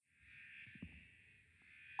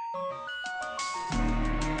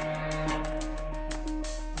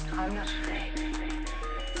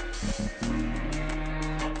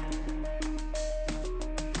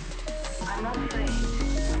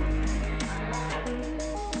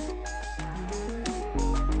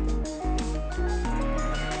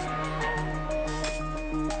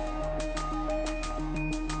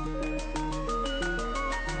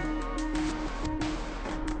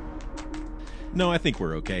No, I think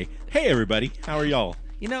we're okay. Hey, everybody. How are y'all?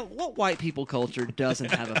 You know, what white people culture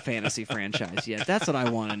doesn't have a fantasy franchise yet? That's what I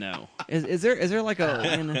want to know. Is there like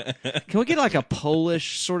can we get like a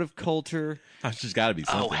Polish sort of culture? There's just got to be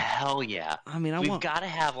something. Oh, hell yeah. I mean, We've got to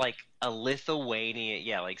have like a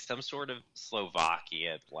Lithuania, like some sort of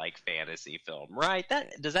Slovakia like fantasy film, right?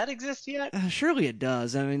 Does that exist yet? Surely it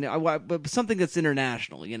does. I mean, but something that's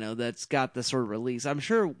international, that's got the sort of release. I'm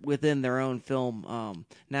sure within their own film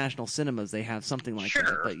national cinemas they have something like that.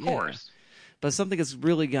 Sure, But of course. But something that's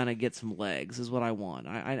really gonna get some legs is what I want.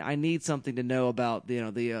 I need something to know about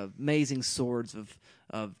the amazing swords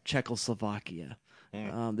of Czechoslovakia,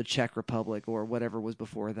 the Czech Republic, or whatever was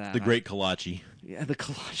before that. The Great Kolachi. Yeah, the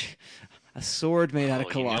Kolachi. A sword made out of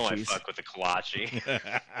kolaches. You know I fuck with the kolachi.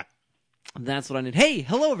 That's what I need. Hey,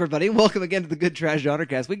 hello everybody. Welcome again to the Good Trash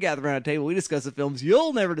Genrecast. We gather around a table. We discuss the films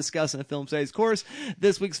you'll never discuss in a film studies course.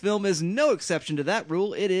 This week's film is no exception to that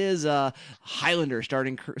rule. It is Highlander,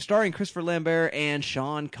 starring Christopher Lambert and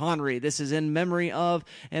Sean Connery. This is in memory of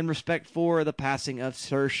and respect for the passing of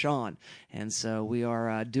Sir Sean. And so we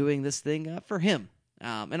are doing this thing for him.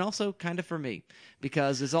 And also kind of for me,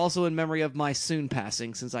 because it's also in memory of my soon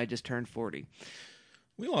passing since I just turned 40.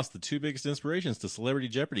 We lost the two biggest inspirations to Celebrity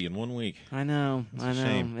Jeopardy in 1 week. I know.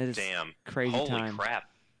 Shame. It is Damn. crazy Holy time. crap.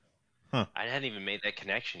 Huh. I hadn't even made that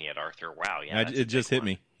connection yet, Arthur. Wow. Yeah. It just hit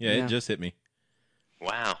me. Yeah, it just hit me.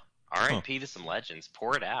 Wow. R.I.P. to some legends.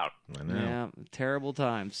 Pour it out. I know. Yeah, terrible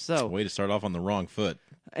times. So, Way to start off on the wrong foot.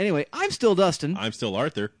 anyway, I'm still Dustin. I'm still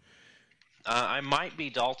Arthur. I might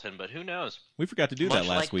be Dalton, but who knows? We forgot to do that Much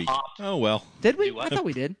last like week. Pop. Oh, well. Did we? Do what? I thought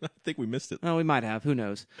we did. I think we missed it. Oh, we might have. Who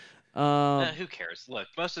knows? Who cares? Look,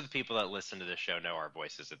 most of the people that listen to this show know our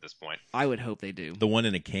voices at this point. I would hope they do. The one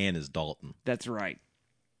in a can is Dalton. That's right.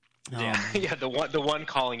 Yeah, yeah. The one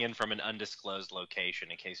calling in from an undisclosed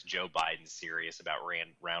location in case Joe Biden's serious about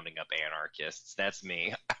rounding up anarchists. That's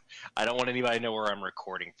me. I don't want anybody to know where I'm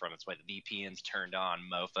recording from. That's why the VPN's turned on,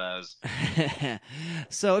 mofo's.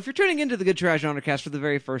 So, if you're tuning into the Good Trash Genrecast for the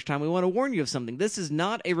very first time, we want to warn you of something. This is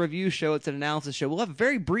not a review show; it's an analysis show. We'll have a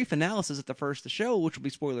very brief analysis at the first of the show, which will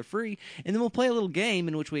be spoiler free, and then we'll play a little game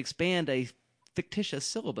in which we expand a fictitious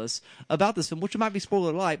syllabus about this film, which might be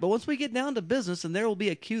spoiler light, but once we get down to business, and there will be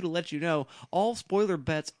a cue to let you know, all spoiler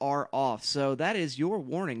bets are off. So that is your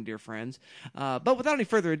warning, dear friends. But without any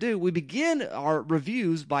further ado, we begin our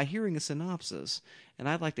reviews by hearing a synopsis, and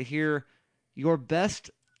I'd like to hear your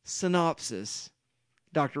best synopsis,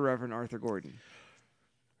 Dr. Reverend Arthur Gordon.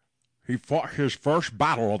 He fought his first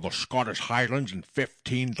battle on the Scottish Highlands in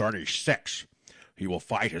 1536. He will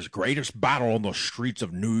fight his greatest battle on the streets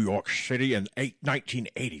of New York City in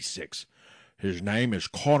 1986. His name is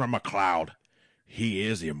Connor MacLeod. He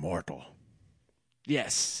is immortal.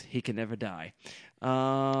 Yes, he can never die.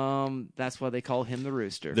 That's why they call him the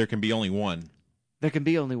Rooster. There can be only one, There can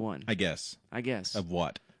be only one, I guess. Of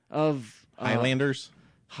What? Highlanders.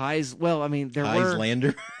 Well, I mean, there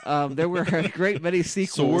Highlander? were a great many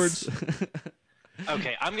sequels. Swords?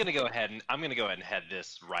 Okay, I'm gonna go ahead and head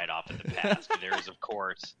this right off in the past. There is, of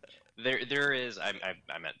course, there is. I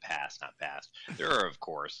meant past, not past. There are, of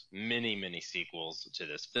course, many sequels to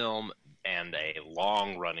this film and a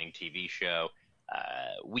long-running TV show.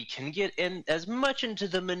 We can get in as much into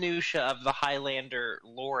the minutia of the Highlander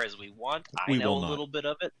lore as we want. I know a little bit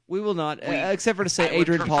of it. We will not, except for to say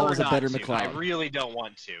Adrian Paul was a better MacLeod. I really don't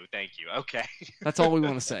want to. Thank you. Okay. That's all we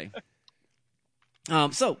want to say.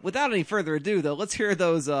 So, without any further ado, though, let's hear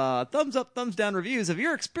those thumbs up, thumbs down reviews of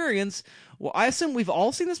your experience. Well, I assume we've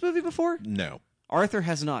all seen this movie before? No. Arthur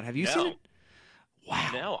has not. Have you seen it?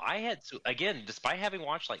 Wow. No, I had to, again, despite having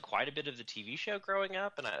watched like quite a bit of the TV show growing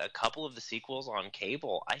up and a couple of the sequels on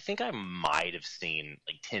cable, I think I might have seen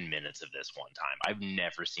like 10 minutes of this one time. I've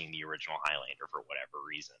never seen the original Highlander for whatever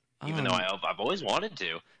reason, even though I've always wanted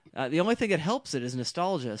to. The only thing that helps it is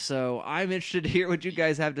nostalgia, so I'm interested to hear what you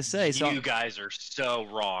guys have to say. You guys are so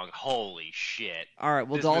wrong. Holy shit. All right,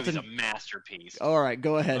 well, this Dalton. This movie's a masterpiece. All right,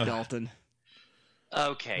 go ahead, Dalton.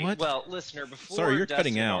 Okay, What? Well, listener, before Sorry, you're Dustin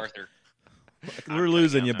cutting and out. Arthur... We're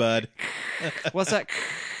losing you, bud. What's that?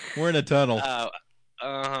 We're in a tunnel.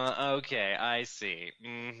 Okay, I see.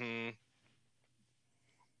 Mm-hmm.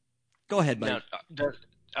 Go ahead, buddy.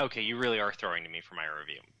 Okay, you really are throwing to me for my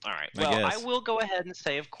review. All right. I Well, guess. I will go ahead and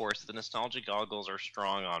say, of course, the nostalgia goggles are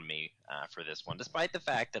strong on me for this one, despite the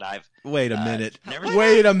fact that I've Wait a minute. never-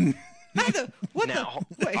 Wait a minute. What now.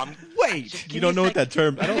 Wait. You don't know what that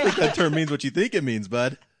term... I don't think that term means what you think it means,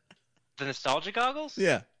 bud. The nostalgia goggles?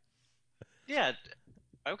 Yeah. Yeah.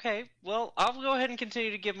 Okay. Well, I'll go ahead and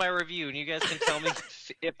continue to give my review, and you guys can tell me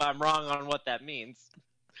if I'm wrong on what that means.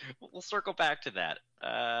 We'll circle back to that.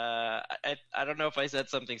 I don't know if I said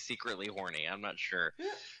something secretly horny. I'm not sure.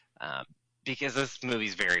 Um, because this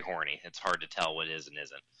movie's very horny. It's hard to tell what is and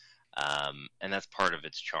isn't. And that's part of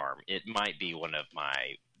its charm. It might be one of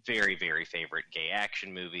my very, very favorite gay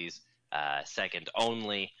action movies, second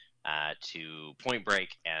only to Point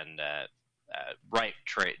Break, and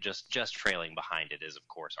just trailing behind it is, of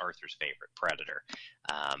course, Arthur's favorite, Predator.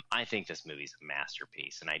 I think this movie's a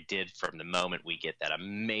masterpiece, and I did from the moment we get that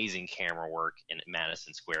amazing camera work in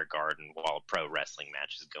Madison Square Garden while a pro wrestling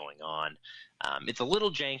match is going on. It's a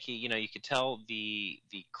little janky, you could tell the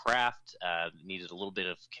craft needed a little bit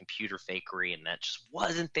of computer fakery, and that just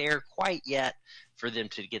wasn't there quite yet for them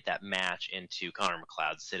to get that match into Connor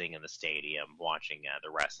McLeod sitting in the stadium watching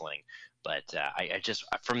the wrestling. But I just,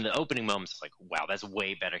 from the opening moments, it's like, wow, that's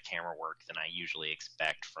way better camera work than I usually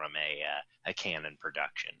expect from a Canon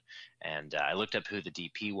production. And I looked up who the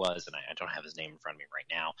DP was, and I don't have his name in front of me right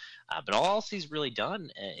now. But all else he's really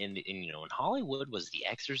done in Hollywood was The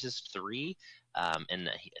Exorcist 3,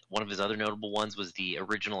 and one of his other notable ones was the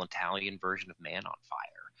original Italian version of Man on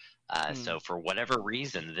Fire. So for whatever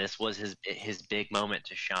reason, this was his big moment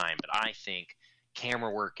to shine. But I think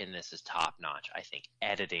camera work in this is top notch. I think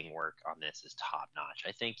editing work on this is top notch.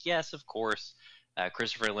 I think, yes, of course,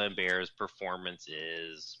 Christopher Lambert's performance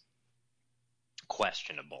is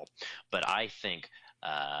questionable, but I think,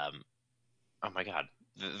 oh my God,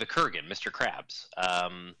 the Kurgan, Mr. Krabs,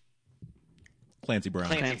 Clancy Brown.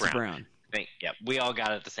 Clancy Brown. Yeah, we all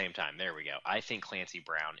got it at the same time. There we go. I think Clancy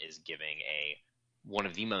Brown is giving one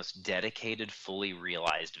of the most dedicated, fully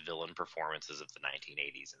realized villain performances of the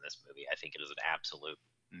 1980s in this movie. I think it is an absolute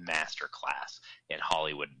masterclass in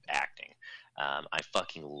Hollywood acting. I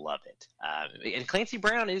fucking love it. And Clancy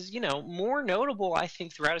Brown is, more notable, I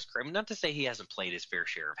think, throughout his career. I mean, not to say he hasn't played his fair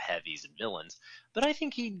share of heavies and villains, but I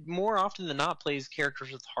think he more often than not plays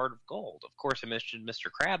characters with heart of gold. Of course, I mentioned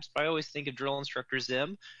Mr. Krabs, but I always think of Drill Instructor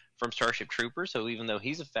Zim from Starship Troopers. So even though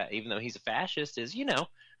he's a fascist, is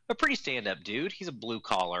a pretty stand-up dude. He's a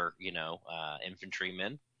blue-collar,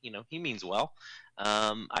 infantryman. He means well.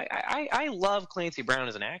 I love Clancy Brown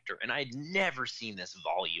as an actor, and I'd never seen this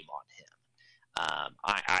volume on him.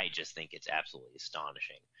 I just think it's absolutely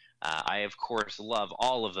astonishing. I, of course, love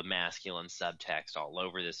all of the masculine subtext all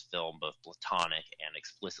over this film, both platonic and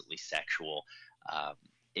explicitly sexual.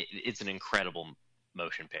 It's an incredible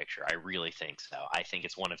motion picture. I really think so. I think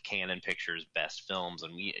it's one of Canon Pictures' best films,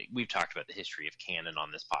 and we've talked about the history of Canon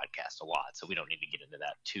on this podcast a lot, so we don't need to get into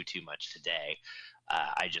that too much today.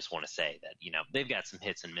 I just want to say that they've got some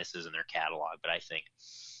hits and misses in their catalog, but I think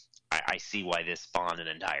I see why this spawned an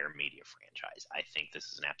entire media franchise. I think this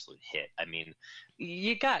is an absolute hit. I mean,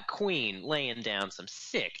 you got Queen laying down some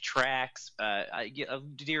sick tracks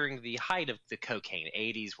during the height of the cocaine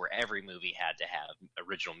 80s, where every movie had to have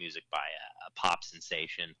original music by a pop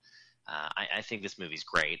sensation. I think this movie's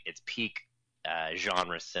great. It's peak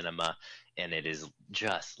genre cinema, and it is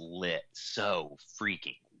just lit so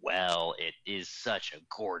freaking well. It is such a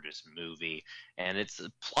gorgeous movie, and it's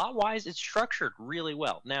plot-wise, it's structured really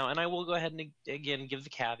well. Now, and I will go ahead and again give the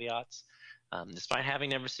caveats. Despite having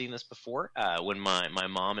never seen this before, when my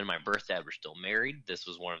mom and my birth dad were still married, this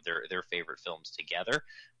was one of their favorite films together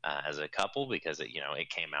as a couple, because it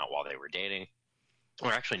came out while they were dating.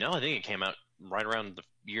 Or actually, no, I think it came out right around the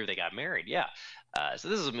year they got married. Yeah. So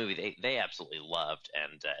this is a movie they absolutely loved,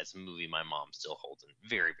 and it's a movie my mom still holds in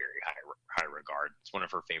very, very high regard. It's one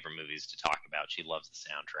of her favorite movies to talk about. She loves the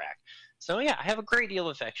soundtrack. So yeah, I have a great deal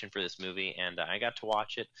of affection for this movie, and I got to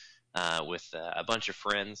watch it with a bunch of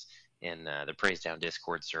friends in the Praise Down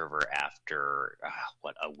Discord server after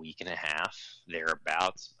a week and a half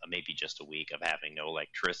thereabouts, maybe just a week of having no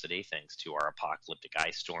electricity thanks to our apocalyptic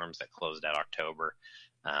ice storms that closed out October.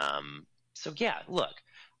 So yeah, look,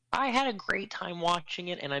 I had a great time watching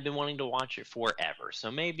it, and I've been wanting to watch it forever. So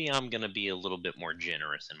maybe I'm going to be a little bit more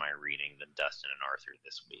generous in my reading than Dustin and Arthur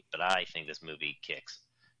this week. But I think this movie kicks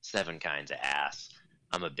 7 kinds of ass.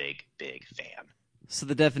 I'm a big, big fan. So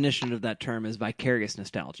the definition of that term is vicarious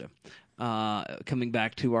nostalgia. Coming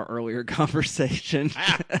back to our earlier conversation.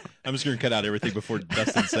 I'm just going to cut out everything before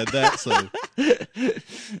Dustin said that. So,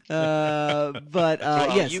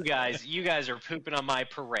 yes, you guys are pooping on my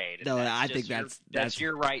parade. No, I think that's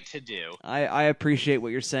your right to do. I appreciate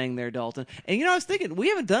what you're saying there, Dalton. And I was thinking we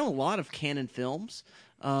haven't done a lot of Canon films.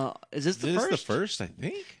 Is this the first? This is the first, I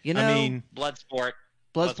think. I mean, Bloodsport.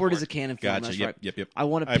 Bloodsport is a Canon film. Gotcha. That's Yep, right. Yep.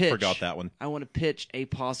 I forgot that one. I want to pitch a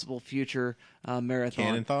possible future marathon.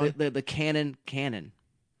 Canon-thon? The Canon.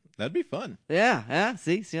 That'd be fun. Yeah.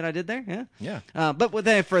 See what I did there? Yeah. Yeah. But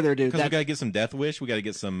without further ado, because we got to get some Death Wish. We got to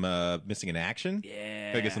get some Missing in Action.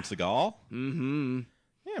 Yeah. Got to get some Seagal. Mm-hmm.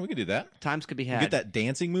 Yeah, we could do that. Times could be We had. get that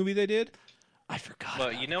dancing movie they did. I forgot. Well,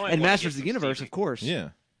 about you it. know, I and wanna Masters get of the some Universe, Steven- of course. Yeah.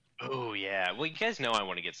 Oh yeah. Well, you guys know I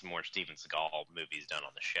want to get some more Steven Seagal movies done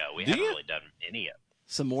on the show. We Do haven't you? really done any of them.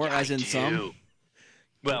 Some more, Yeah, as I in some. do.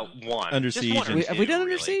 Well, one. Under Just Siege one or and- Have we two, done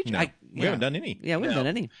Under really. Siege? No, we haven't done any. Yeah, we haven't No. done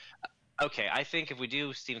any. Okay, I think if we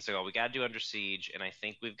do Steven Seagal, we got to do Under Siege, and I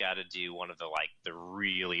think we've got to do one of the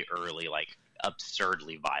really early,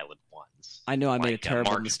 absurdly violent ones. I know I made a Like,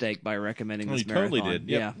 terrible Mark- mistake by recommending Oh, this you totally marathon.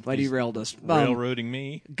 did. Yep. Yeah, I He's derailed us. Railroading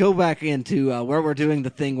me. Go back into where we're doing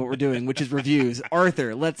what we're doing, which is reviews.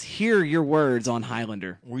 Arthur, let's hear your words on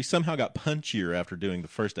Highlander. We somehow got punchier after doing the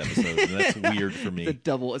first episode, and that's weird for me.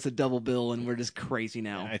 It's a double bill, and we're just crazy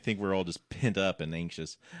now. I think we're all just pent up and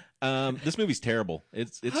anxious. This movie's terrible.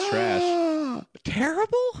 It's trash.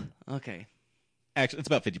 Terrible? Okay. Actually, it's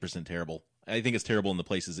about 50% terrible. I think it's terrible in the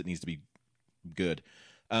places it needs to be good.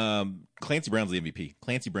 Clancy Brown's the MVP.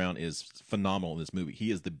 Clancy Brown is phenomenal in this movie.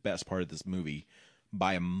 He is the best part of this movie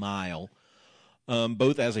by a mile.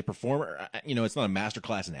 Both as a performer, it's not a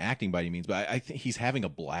masterclass in acting by any means, but I think he's having a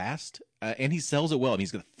blast, and he sells it well. I mean,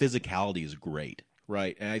 the physicality is great,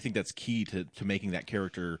 right? And I think that's key to making that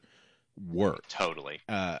character work. Totally.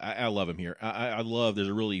 I love him here. I love. There's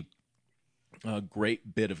a really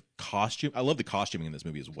great bit of costume. I love the costuming in this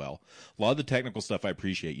movie as well. A lot of the technical stuff I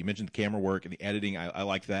appreciate. You mentioned the camera work and the editing. I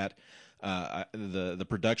like that. The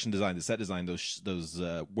production design, the set design, those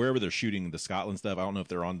wherever they're shooting the Scotland stuff. I don't know if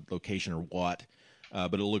they're on location or what,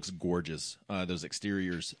 but it looks gorgeous. Those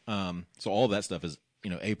exteriors. So all of that stuff is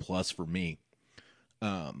A+ for me.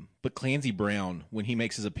 But Clancy Brown, when he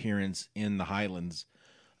makes his appearance in the Highlands,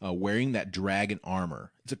 wearing that dragon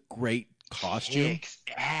armor, it's a great costume. Kicks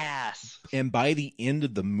ass. And by the end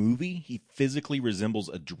of the movie, he physically resembles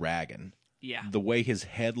a dragon. Yeah. The way his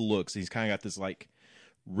head looks, he's kind of got this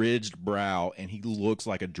ridged brow, and he looks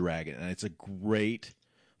like a dragon. And it's a great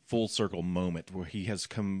full circle moment where he has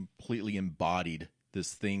completely embodied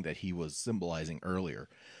this thing that he was symbolizing earlier.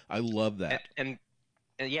 I love that. And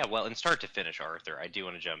yeah, well, in start to finish, Arthur, I do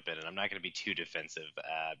want to jump in, and I'm not going to be too defensive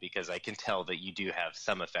because I can tell that you do have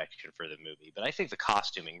some affection for the movie. But I think the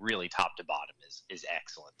costuming, really top to bottom, is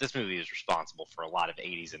excellent. This movie is responsible for a lot of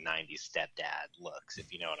 80s and 90s stepdad looks,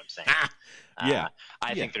 if you know what I'm saying. Yeah.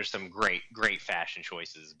 I think there's some great fashion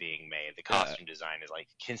choices being made. The costume design is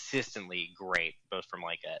consistently great, both from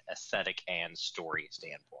a aesthetic and story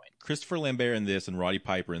standpoint. Christopher Lambert in this and Roddy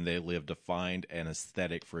Piper in They Live defined an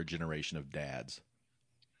aesthetic for a generation of dads.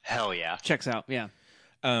 Hell yeah. Checks out. Yeah.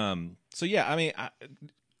 So yeah, I mean,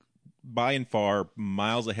 by and far,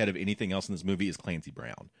 miles ahead of anything else in this movie is Clancy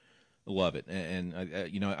Brown. I love it, and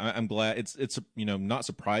I'm glad. It's not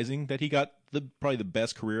surprising that he got probably the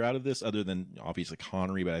best career out of this, other than obviously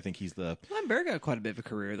Connery. But I think he's Lambert got quite a bit of a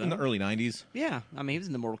career though. in the early '90s. Yeah, I mean he was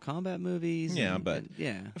in the Mortal Kombat movies. Yeah, and- but and-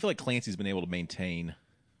 yeah. I feel like Clancy's been able to maintain.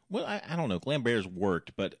 Well, I don't know. Lambert's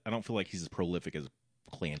worked, but I don't feel like he's as prolific as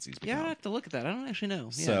Clancy's become. Yeah, I have to look at that. I don't actually know.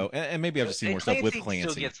 Yeah. So, and maybe I've just seen more stuff with Clancy.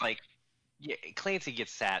 Still gets Clancy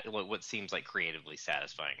gets what seems like creatively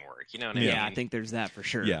satisfying work. You know what I yeah, mean? I think there's that for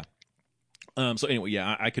sure. Yeah. So anyway,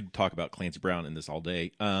 yeah, I could talk about Clancy Brown in this all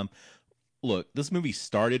day. Look, this movie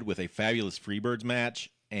started with a fabulous Freebirds match,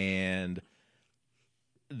 and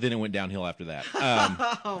then it went downhill after that.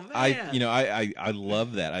 Oh man. I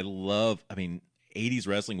love that. I mean, 80s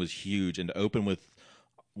wrestling was huge, and to open with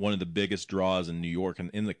one of the biggest draws in New York and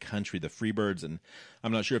in the country, the Freebirds, and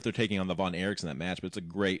I'm not sure if they're taking on the Von Erichs in that match, but it's a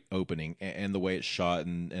great opening, and the way it's shot,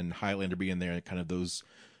 and Highlander being there, and kind of those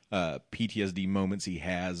PTSD moments he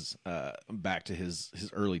has back to his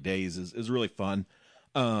early days is really fun.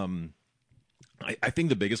 I think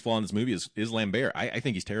the biggest flaw in this movie is Lambert. I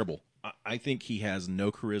think he's terrible. I think he has no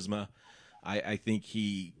charisma. I think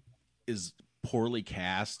he is poorly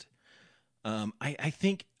cast. I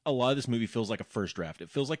think a lot of this movie feels like a first draft. It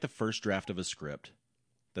feels like the first draft of a script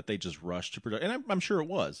that they just rushed to production, and I'm sure it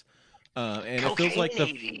was. And it feels like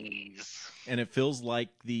it feels like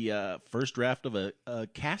the first draft of a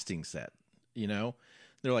casting set.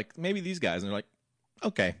 They're like, maybe these guys, and they're like,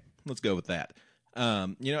 okay, let's go with that.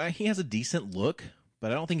 He has a decent look,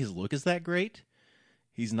 but I don't think his look is that great.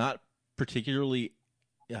 He's not particularly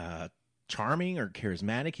charming or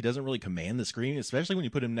charismatic. He doesn't really command the screen, especially when you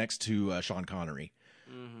put him next to Sean Connery,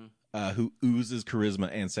 who oozes charisma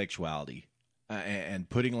and sexuality. And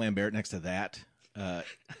putting Lambert next to that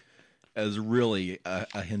is really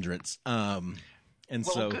a hindrance. And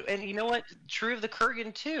you know what? True of the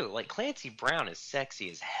Kurgan too. Like Clancy Brown is sexy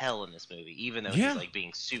as hell in this movie, even though Yeah. he's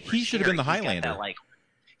being super. He should have been the scary. Highlander.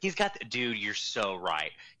 He's got the dude. You're so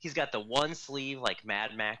right. He's got the one sleeve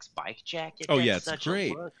Mad Max bike jacket. Oh, That's yeah, it's such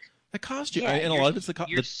great. A look. the costume, Yeah, and a lot of it's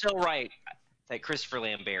You're so right. that Christopher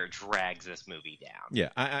Lambert drags this movie down. Yeah,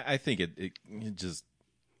 I think it just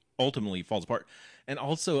ultimately falls apart. And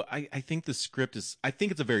also, I think the script is, I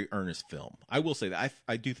think it's a very earnest film. I will say that.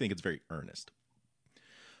 I do think it's very earnest.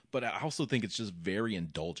 But I also think it's just very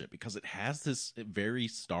indulgent because it has this very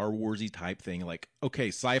Star Wars-y type thing. Like, okay,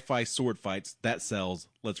 sci-fi sword fights, that sells.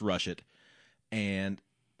 Let's rush it. And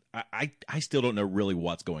I still don't know really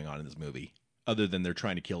what's going on in this movie, other than they're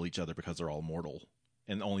trying to kill each other because they're all immortal.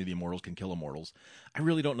 And only the immortals can kill immortals. I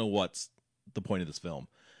really don't know what's the point of this film.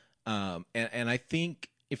 And I think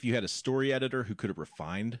if you had a story editor who could have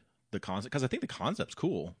refined the concept, because I think the concept's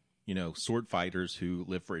cool. You know, sword fighters who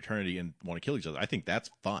live for eternity and want to kill each other. I think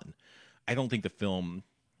that's fun. I don't think the film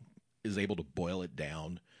is able to boil it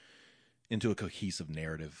down into a cohesive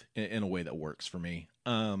narrative in a way that works for me.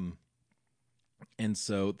 And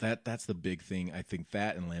so that's the big thing. I think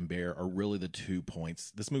that and Lambert are really the 2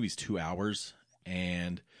 points. This movie's 2 hours,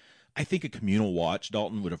 and I think a communal watch,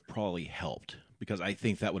 Dalton, would have probably helped, because I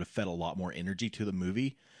think that would have fed a lot more energy to the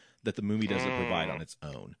movie that the movie doesn't provide on its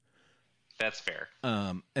own. That's fair.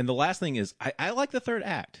 And the last thing is, I like the third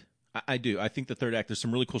act. I do. I think the third act, there's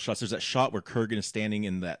some really cool shots. There's that shot where Kurgan is standing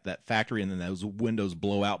in that factory, and then those windows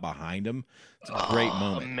blow out behind him. It's a great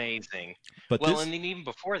moment. Amazing. But and then even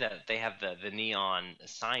before that, they have the neon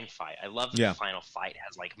sign fight. I love that the final fight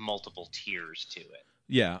has like multiple tiers to it.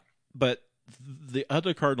 Yeah, but the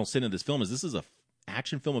other cardinal sin of this film is this is a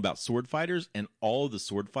action film about sword fighters, and all of the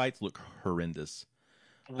sword fights look horrendous.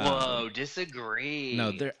 Whoa, disagree.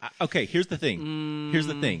 No, they're okay. Here's the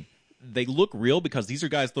thing. They look real because these are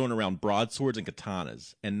guys throwing around broadswords and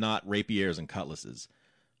katanas, and not rapiers and cutlasses.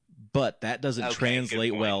 But that doesn't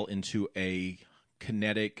translate well into a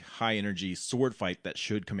kinetic, high energy sword fight that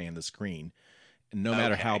should command the screen, no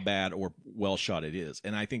matter how bad or well shot it is.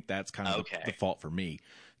 And I think that's kind of the fault for me.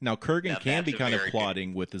 Now, Kurgan can be kind of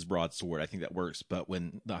plodding with his broadsword. I think that works. But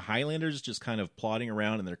when the Highlanders just kind of plodding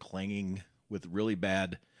around and they're clanging with really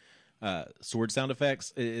bad sword sound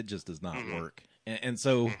effects, it just does not work. And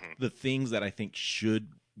so the things that I think should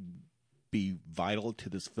be vital to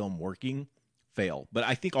this film working fail. But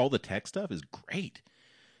I think all the tech stuff is great.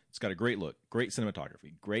 It's got a great look, great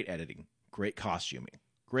cinematography, great editing, great costuming,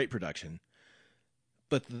 great production.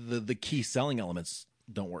 But the key selling elements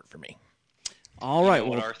don't work for me. All right,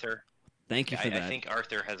 well, Arthur. Thank you for that. I think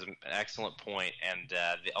Arthur has an excellent point, and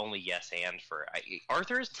the only yes and for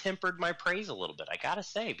Arthur has tempered my praise a little bit. I gotta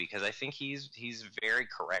say, because I think he's very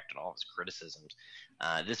correct in all of his criticisms.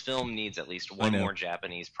 This film needs at least one more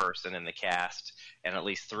Japanese person in the cast, and at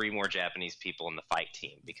least 3 more Japanese people in the fight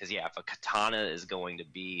team. Because if a katana is going to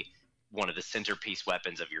be one of the centerpiece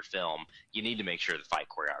weapons of your film, you need to make sure the fight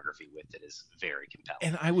choreography with it is very compelling.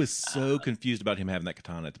 And I was so confused about him having that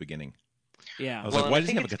katana at the beginning. Yeah, I was like, why does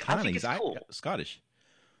he have a katana? He's cool. Scottish.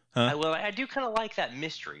 I do kind of like that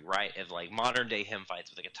mystery, right? Of like modern day him fights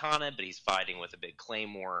with a katana, but he's fighting with a big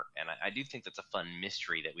claymore, and I do think that's a fun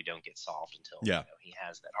mystery that we don't get solved until he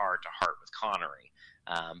has that heart to heart with Connery.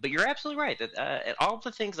 But you're absolutely right that all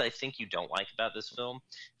the things I think you don't like about this film,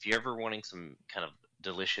 if you're ever wanting some kind of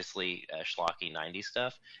deliciously schlocky 90s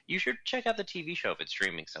stuff, you should check out the TV show if it's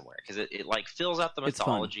streaming somewhere, because it like fills out the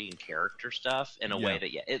mythology and character stuff in a way that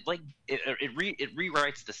it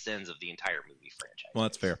rewrites the sins of the entire movie franchise. Well,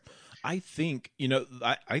 that's fair. I think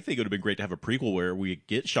I think it would have been great to have a prequel where we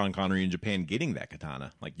get Sean Connery in Japan getting that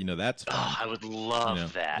katana. Like, that's fun. I would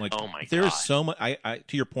love that. Like, oh my god, there's so much. I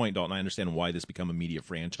to your point, Dalton, I understand why this become a media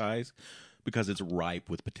franchise, because it's ripe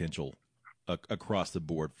with potential across the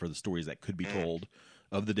board for the stories that could be told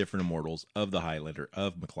of the different immortals, of the Highlander,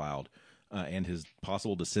 of MacLeod, and his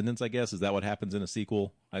possible descendants, I guess. Is that what happens in a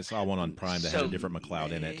sequel? I saw one on Prime that had a different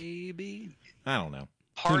MacLeod in it. Maybe. I don't know.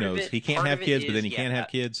 Who knows? He can't have kids, but then he can't have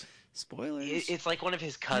kids. Spoilers. It's like one of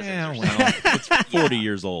his cousins. Yeah, well, it's 40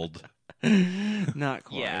 years old. Not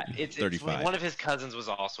quite. Yeah, it's 35. One of his cousins was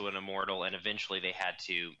also an immortal, and eventually they had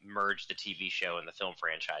to merge the TV show and the film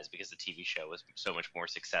franchise because the TV show was so much more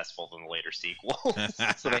successful than the later sequels.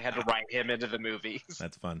 So they had to write him into the movies.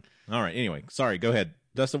 That's fun. All right. Anyway, sorry. Go ahead,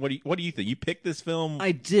 Dustin. What do you think? You picked this film.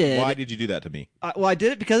 I did. Why did you do that to me? Well, I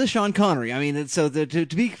did it because of Sean Connery. I mean, to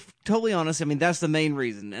be totally honest, I mean, that's the main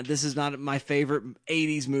reason. And this is not my favorite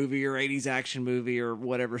 80s movie or 80s action movie or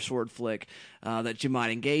whatever sword flick that you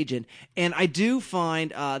might engage in. And I do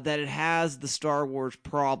find that it has the Star Wars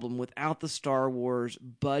problem without the Star Wars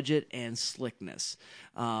budget and slickness.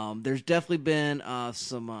 There's definitely been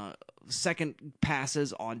some second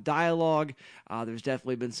passes on dialogue. There's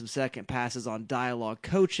definitely been some second passes on dialogue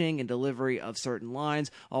coaching and delivery of certain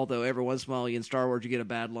lines, although every once in a while in Star Wars you get a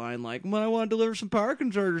bad line like, "Well, I want to deliver some power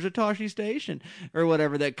converters at Tosche Station," or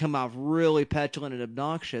whatever, that come off really petulant and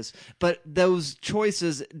obnoxious. But those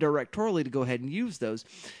choices directorially to go ahead and use those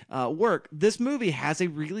work. This movie has a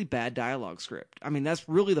really bad dialogue script. I mean, that's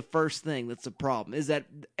really the first thing that's the problem, is that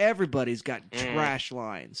everybody's got trash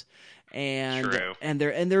lines. And True. and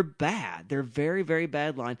they're bad. They're very, very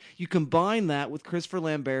bad line. You combine that with Christopher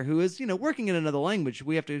Lambert, who is, working in another language.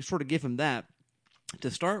 We have to sort of give him that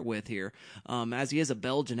to start with here, as he is a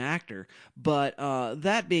Belgian actor. But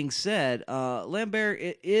that being said, Lambert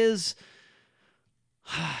is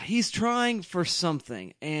he's trying for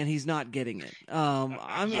something, and he's not getting it.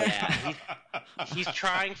 He's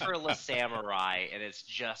trying for La Samurai, and it's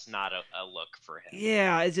just not a look for him.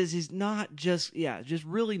 Yeah, it's just, he's not just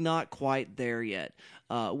really not quite there yet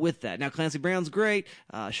with that. Now, Clancy Brown's great.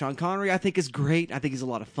 Sean Connery, I think, is great. I think he's a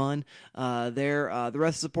lot of fun. The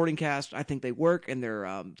rest of the supporting cast, I think they work, and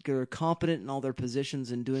they're competent in all their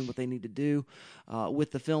positions and doing what they need to do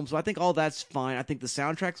with the film. So I think all that's fine. I think the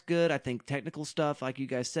soundtrack's good. I think technical stuff, like you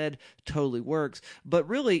guys said, totally works. But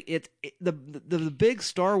really, the big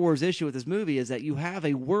Star Wars issue with this movie is that you have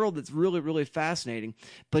a world that's really, really fascinating,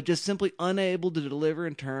 but just simply unable to deliver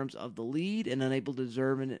in terms of the lead, and unable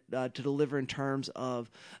to deliver in terms of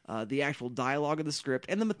the actual dialogue of the script.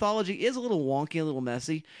 And the mythology is a little wonky, a little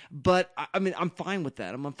messy, but I mean, I'm fine with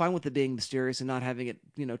that. I'm fine with it being mysterious and not having it,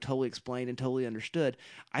 totally explained and totally understood.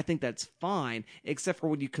 I think that's fine, except for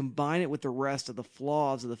when you combine it with the rest of the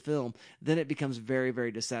flaws of the film, then it becomes very,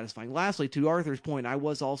 very dissatisfying. Lastly, to Arthur's point, I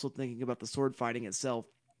was also thinking about the sword fighting itself,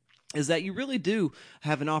 is that you really do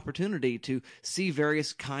have an opportunity to see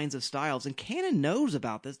various kinds of styles. And Canon knows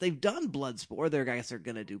about this. They've done Bloodsport, or I guess they're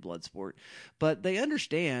going to do Bloodsport, but they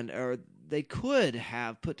understand, or they could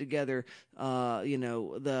have put together,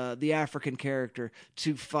 the African character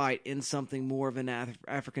to fight in something more of an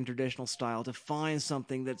African traditional style, to find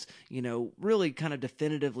something that's, really kind of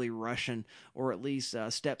definitively Russian, or at least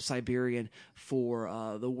steppe Siberian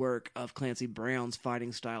for the work of Clancy Brown's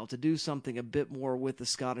fighting style, to do something a bit more with the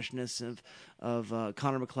Scottishness of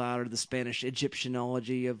Connor McLeod, or the Spanish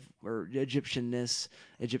Egyptianology or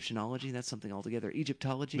Egyptianology, that's something altogether,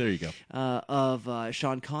 Egyptology. There you go. Of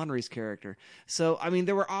Sean Connery's character. So, I mean,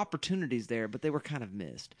 there were opportunities there, but they were kind of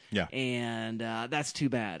missed. Yeah. And that's too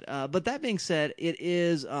bad. But that being said, it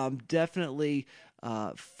is definitely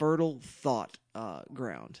fertile thought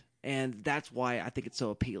ground. And that's why I think it's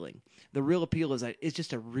so appealing. The real appeal is that it's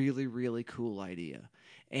just a really, really cool idea.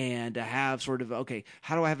 And to have sort of, okay,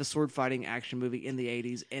 how do I have a sword fighting action movie in the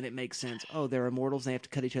 80s and it makes sense? Oh, they're immortals, they have to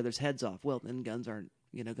cut each other's heads off. Well, then guns aren't,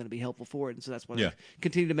 going to be helpful for it. And so that's why they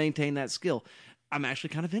continue to maintain that skill. I'm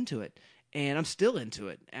actually kind of into it. And I'm still into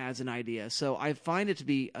it as an idea. So I find it to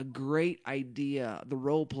be a great idea. The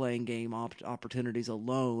role-playing game opportunities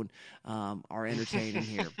alone are entertaining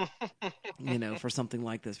here, for something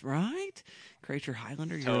like this. Right? Create your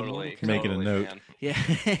Highlander. Totally. Making a note. Man. Yeah.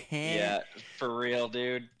 Yeah, for real,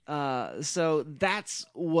 dude. So that's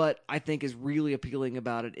what I think is really appealing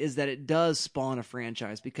about it, is that it does spawn a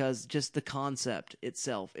franchise, because just the concept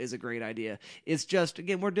itself is a great idea. It's just,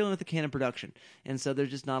 again, we're dealing with a Canon production, and so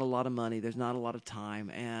there's just not a lot of money, there's not a lot of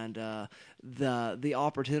time, and the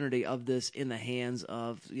opportunity of this in the hands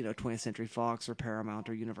of 20th Century Fox or Paramount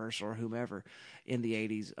or Universal or whomever in the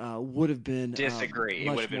 80s would have been Disagree. It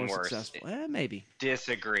much would have been more worse. successful. Maybe.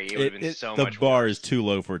 Disagree. It would have been so the much bar worse. is too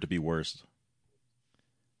low for it to be worse.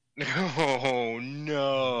 Oh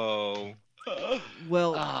no.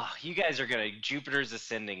 Well, You guys are gonna Jupiter's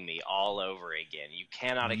ascending me all over again. You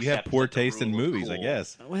cannot accept. You have poor that the taste in rule of movies, I cool-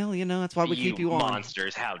 guess. well, that's why we keep you on.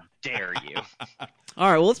 monsters! How dare you? All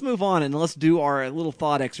right, well, let's move on and let's do our little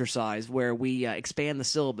thought exercise where we expand the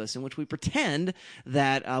syllabus, in which we pretend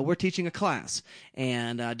that we're teaching a class.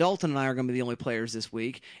 And Dalton and I are going to be the only players this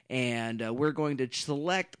week, and we're going to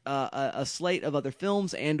select a slate of other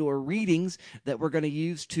films and or readings that we're going to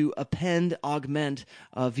use to augment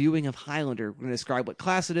viewing of Highlander. We're going to describe what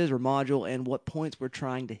class it is or module and what points we're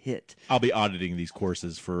trying to hit. I'll be auditing these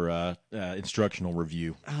courses for instructional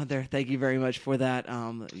review. Thank you very much for that,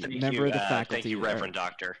 member of the faculty. Thank you, Reverend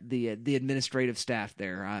Doctor. The administrative staff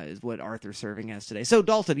there is what Arthur's serving as today. So,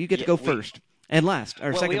 Dalton, you get to go first and last,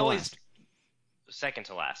 or second to last. Second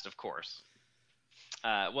to last, of course.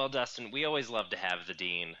 Well, Dustin, we always love to have the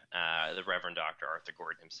dean, the Reverend Dr. Arthur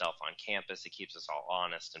Gordon himself, on campus. He keeps us all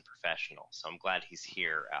honest and professional, so I'm glad he's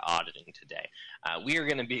here auditing today. We are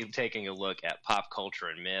going to be taking a look at pop culture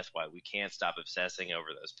and myth, why we can't stop obsessing over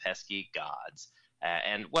those pesky gods.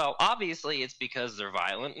 And well, obviously, it's because they're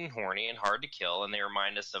violent and horny and hard to kill, and they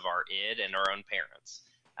remind us of our id and our own parents.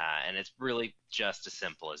 And it's really just as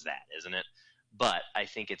simple as that, isn't it? But I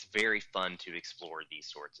think it's very fun to explore these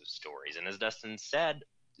sorts of stories. And as Dustin said,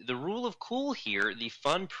 the rule of cool here, the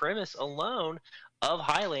fun premise alone of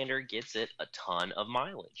Highlander gets it a ton of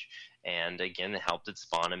mileage. And again, it helped it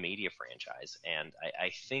spawn a media franchise. And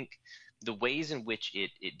I think the ways in which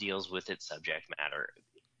it deals with its subject matter,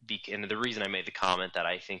 and the reason I made the comment that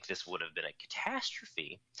I think this would have been a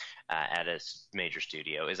catastrophe at a major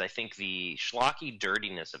studio is I think the schlocky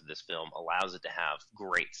dirtiness of this film allows it to have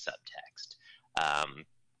great subtext,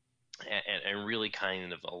 and really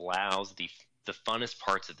kind of allows the funnest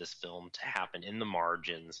parts of this film to happen in the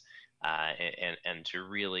margins, and to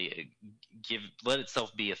really let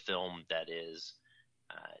itself be a film that is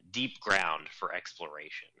deep ground for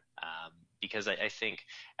exploration. Because I think,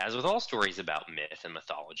 as with all stories about myth and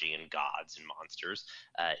mythology and gods and monsters,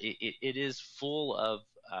 it is full of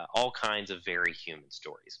all kinds of very human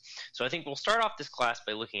stories. So I think we'll start off this class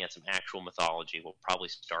by looking at some actual mythology. We'll probably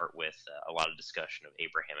start with a lot of discussion of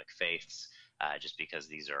Abrahamic faiths, just because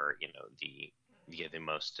these are, the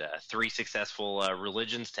most three successful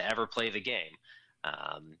religions to ever play the game.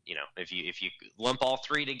 If you lump all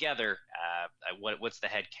three together, what's the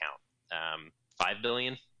head count? 5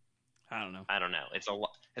 billion? I don't know. It's a lot.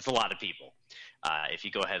 It's a lot of people. If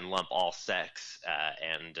you go ahead and lump all sects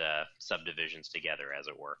and subdivisions together, as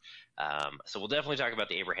it were. So we'll definitely talk about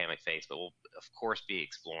the Abrahamic faith, but we'll of course be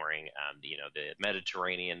exploring, the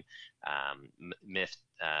Mediterranean myth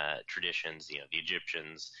traditions. The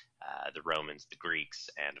Egyptians, the Romans, the Greeks,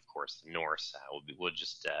 and of course the Norse. We'll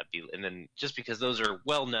just be, and then just because those are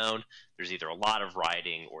well known, there's either a lot of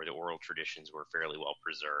writing or the oral traditions were fairly well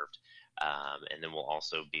preserved. And then we'll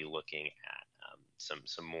also be looking at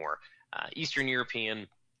some more Eastern European,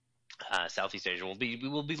 Southeast Asian. We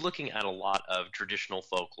will be looking at a lot of traditional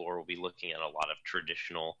folklore. We'll be looking at a lot of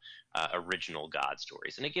traditional original god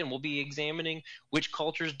stories. And again, we'll be examining which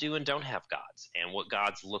cultures do and don't have gods and what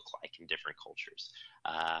gods look like in different cultures.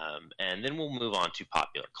 And then we'll move on to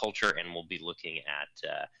popular culture, and we'll be looking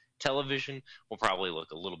at television. We'll probably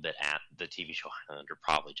look a little bit at the TV show Highlander,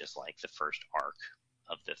 probably just like the first arc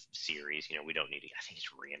of the series. We don't need to, I think it's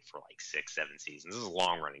ran for like 6-7 seasons. This is a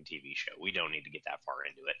long running TV show. We don't need to get that far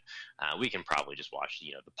into it. We can probably just watch,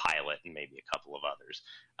 the pilot and maybe a couple of others.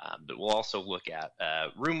 But we'll also look at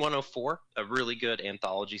Room 104, a really good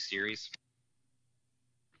anthology series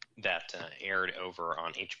that aired over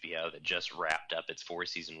on HBO that just wrapped up its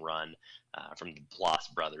 4-season run from the Bloss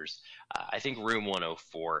Brothers. I think Room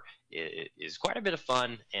 104 is quite a bit of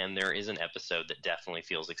fun, and there is an episode that definitely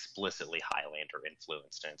feels explicitly Highlander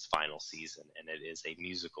influenced in its final season, and it is a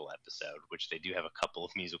musical episode, which they do have a couple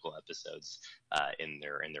of musical episodes in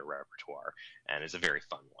their repertoire, and it's a very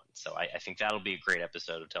fun one. So I think that'll be a great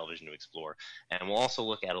episode of television to explore. And we'll also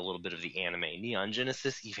look at a little bit of the anime Neon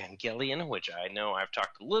Genesis Evangelion, which I know I've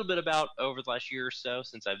talked a little bit about over the last year or so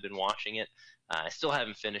since I've been watching it. I still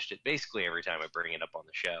haven't finished it. Basically, every time I bring it up on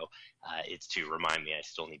the show, it's to remind me I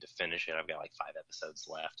still need to finish it. I've got like 5 episodes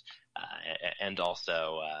left, and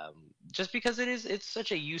also just because it's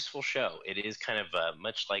such a useful show. It is kind of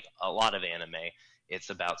much like a lot of anime. It's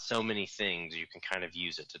about so many things. You can kind of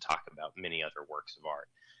use it to talk about many other works of art.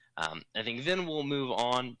 I think then we'll move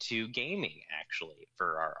on to gaming, actually,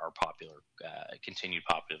 for our continued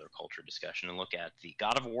popular culture discussion, and look at the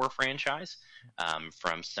God of War franchise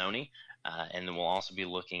from Sony. And then we'll also be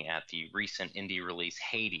looking at the recent indie release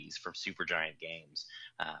Hades from Supergiant Games,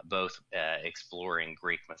 both exploring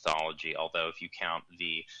Greek mythology, although if you count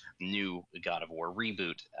the new God of War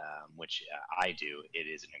reboot, which I do, it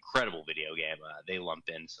is an incredible video game. They lump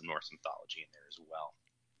in some Norse mythology in there as well.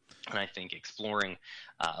 And I think exploring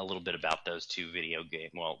a little bit about those two the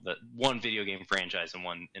one video game franchise and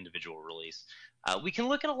one individual release, we can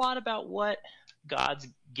look at a lot about what gods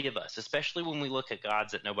give us, especially when we look at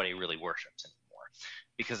gods that nobody really worships anymore,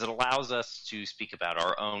 because it allows us to speak about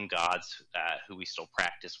our own gods who we still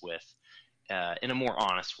practice with in a more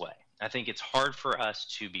honest way. I think it's hard for us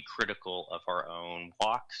to be critical of our own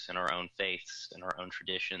walks and our own faiths and our own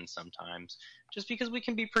traditions sometimes, just because we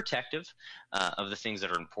can be protective of the things that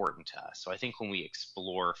are important to us. So I think when we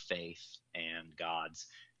explore faith and gods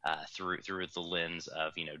through the lens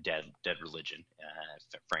of dead religion,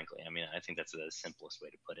 frankly, I mean, I think that's the simplest way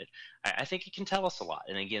to put it. I think it can tell us a lot.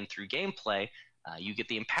 And again, through gameplay, you get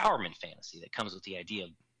the empowerment fantasy that comes with the idea of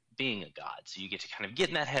being a god. So you get to kind of get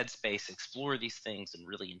in that headspace, explore these things in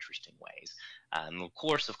really interesting ways. And of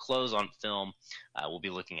course, of close on film, we'll be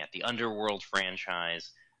looking at the Underworld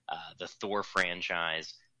franchise, the Thor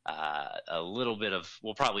franchise, a little bit of,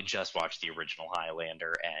 we'll probably just watch the original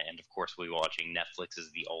Highlander, and of course we'll be watching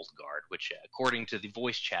Netflix's The Old Guard, which according to the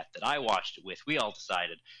voice chat that I watched it with, we all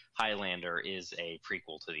decided Highlander is a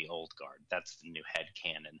prequel to The Old Guard. That's the new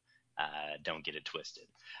headcanon. Don't get it twisted.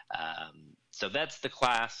 So that's the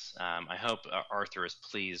class. I hope Arthur is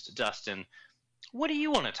pleased. Dustin, what do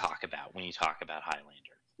you want to talk about when you talk about Highlander?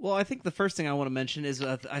 Well, I think the first thing I want to mention is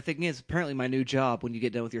I think it's apparently my new job when you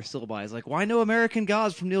get done with your syllabi is like, why no American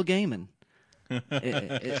Gods from Neil Gaiman?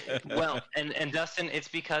 Well, and Dustin, it's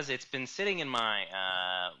because it's been sitting in my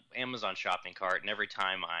Amazon shopping cart, and every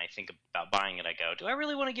time I think about buying it, I go, do I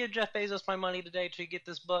really want to give Jeff Bezos my money today to get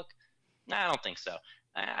this book? Nah, I don't think so.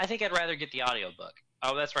 I think I'd rather get the audiobook.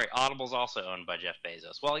 Oh, that's right. Audible's also owned by Jeff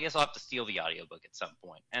Bezos. Well, I guess I'll have to steal the audiobook at some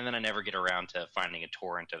point. And then I never get around to finding a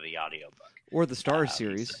torrent of the audiobook. Or the Star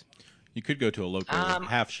series. You could go to a local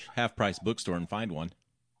half-price bookstore and find one.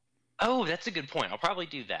 Oh, that's a good point. I'll probably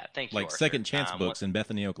do that. Thank you, Like Arthur. Second Chance Books in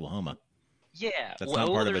Bethany, Oklahoma. Yeah. That's not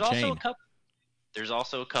part of a chain. There's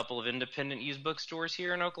also a couple of independent used bookstores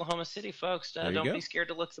here in Oklahoma City, folks. Don't go. be scared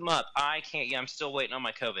to look them up. I can't. Yeah, I'm still waiting on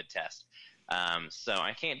my COVID test. So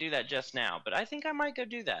I can't do that just now, but I think I might go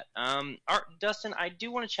do that. Dustin, I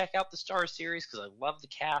do want to check out the Star series because I love the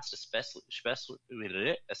cast, especially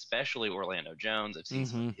Orlando Jones. I've seen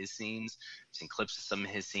some of his scenes, I've seen clips of some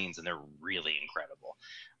of his scenes, and they're really incredible.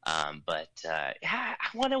 But I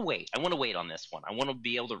want to wait. I want to wait on this one. I want to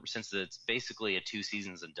be able to, since it's basically a 2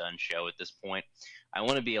 seasons and done show at this point, I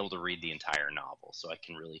want to be able to read the entire novel so I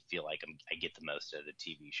can really feel like I get the most out of the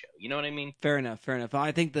TV show. You know what I mean? Fair enough.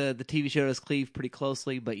 I think the TV show does cleave pretty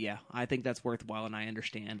closely, but yeah, I think that's worthwhile, and I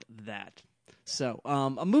understand that. So,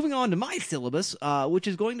 I'm moving on to my syllabus, which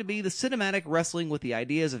is going to be the cinematic wrestling with the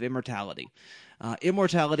ideas of immortality.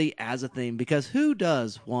 Immortality as a theme, because who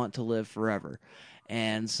does want to live forever?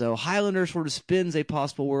 And so Highlander sort of spins a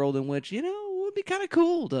possible world in which, it would be kind of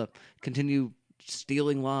cool to continue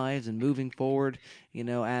stealing lives and moving forward,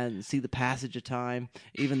 and see the passage of time,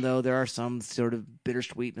 even though there are some sort of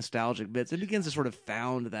bittersweet nostalgic bits. It begins to sort of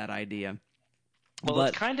found that idea. Well,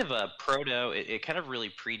 it's kind of a it kind of really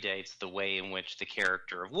predates the way in which the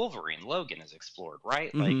character of Wolverine, Logan, is explored,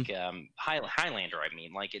 right? Like Highlander,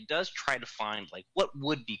 like it does try to find like what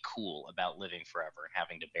would be cool about living forever and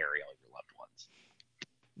having to bury all your loved ones.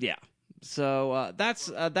 Yeah. So that's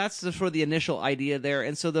the sort of the initial idea there,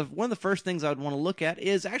 and so one of the first things I would want to look at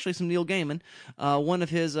is actually some Neil Gaiman, one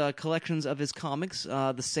of his collections of his comics,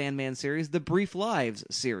 the Sandman series, the Brief Lives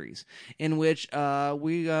series, in which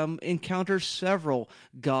we encounter several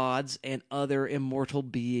gods and other immortal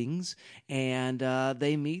beings, and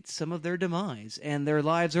they meet some of their demise, and their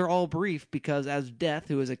lives are all brief because, as Death,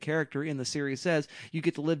 who is a character in the series, says, you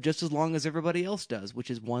get to live just as long as everybody else does,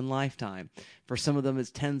 which is one lifetime. For some of them,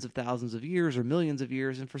 it's tens of thousands of years or millions of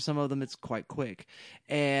years, and for some of them it's quite quick.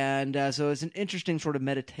 And so it's an interesting sort of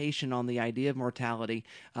meditation on the idea of mortality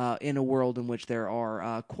in a world in which there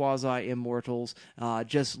are quasi-immortals,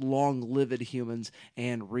 just long-lived humans,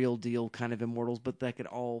 and real-deal kind of immortals, but that could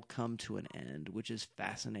all come to an end, which is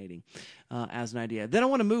fascinating as an idea. Then I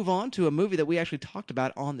want to move on to a movie that we actually talked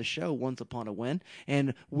about on the show, Once Upon a When,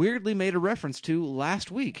 and weirdly made a reference to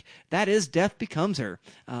last week. That is Death Becomes Her,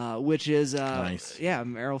 which is nice. Yeah,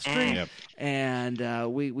 Meryl Streep. Yep.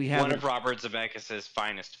 And we have one of Robert Zemeckis'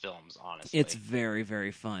 finest films, honestly. It's very,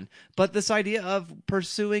 very fun. But this idea of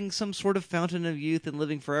pursuing some sort of fountain of youth and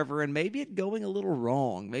living forever, and maybe it going a little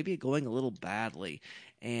wrong, maybe it going a little badly,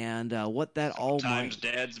 and what that all might... Sometimes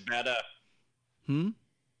Dad's better.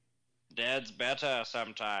 Dad's better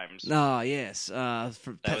sometimes. Ah, yes. That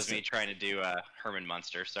was me trying to do Herman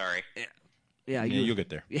Munster, sorry. Yeah, you'll get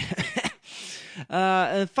there. Yeah.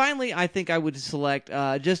 And finally, I think I would select,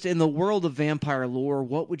 just in the world of vampire lore,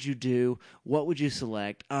 what would you do? What would you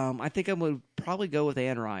select? I think I would probably go with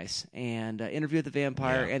Anne Rice and Interview with the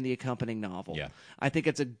Vampire and the accompanying novel. Yeah. I think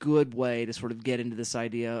it's a good way to sort of get into this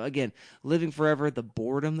idea. Again, living forever, the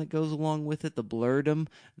boredom that goes along with it, the blurredom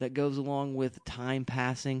that goes along with time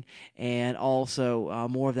passing, and also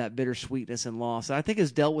more of that bittersweetness and loss that I think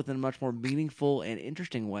is dealt with in a much more meaningful and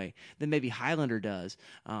interesting way than maybe Highlander does.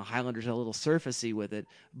 Highlander's a little surfacey with it,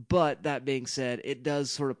 but that being said, it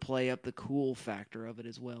does sort of play up the cool factor of it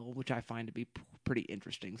as well, which I find to be pretty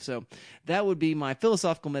interesting. So that would be my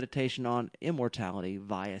philosophical meditation on immortality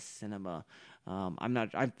via cinema.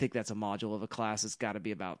 I think that's a module of a class. It's got to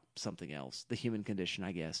be about something else. The human condition,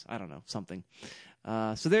 I guess. I don't know, something.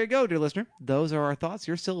 So there you go, dear listener. Those are our thoughts.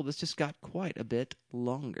 Your syllabus just got quite a bit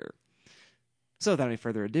longer. So without any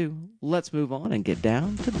further ado, let's move on and get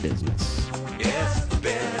down to business. It's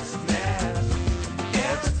business.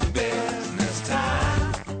 It's business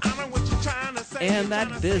time. I know what you're trying to say. And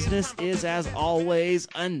that business is, as always,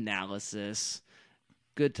 analysis.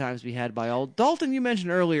 Good times we had by all. Dalton, you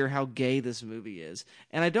mentioned earlier how gay this movie is,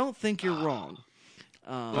 and I don't think you're wrong.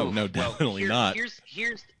 Oh no, definitely not.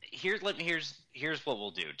 Here's what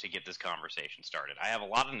we'll do to get this conversation started. I have a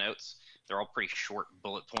lot of notes. They're all pretty short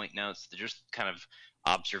bullet point notes. They're just kind of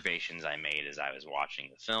observations I made as I was watching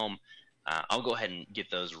the film. I'll go ahead and get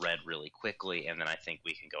those read really quickly, and then I think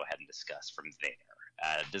we can go ahead and discuss from there.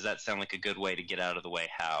 Does that sound like a good way to get out of the way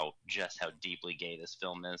how deeply gay this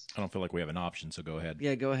film is? I don't feel like we have an option, so go ahead.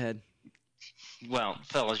 Yeah, go ahead. Well,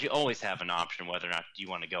 fellas, you always have an option whether or not you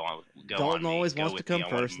want to go on. Dalton always wants to come on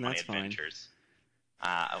first, and my that's fine. adventures.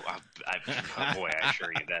 Boy, I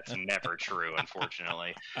assure you that's never true,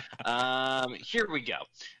 unfortunately. Here we go.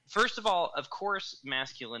 First of all, of course,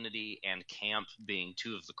 masculinity and camp being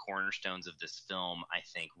two of the cornerstones of this film, I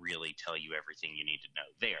think really tell you everything you need to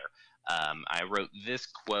know there. I wrote this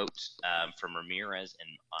quote from Ramirez in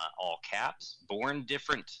all caps. Born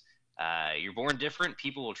different. You're born different.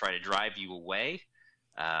 People will try to drive you away.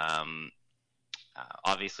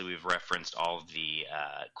 Obviously, we've referenced all of the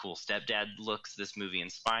cool stepdad looks this movie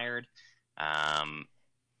inspired.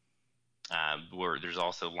 Where there's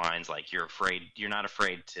also lines like you're not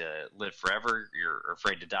afraid to live forever. You're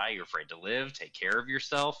afraid to die. You're afraid to live. Take care of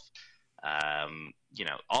yourself.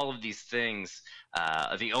 All of these things.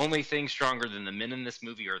 The only thing stronger than the men in this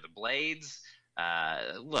movie are the blades.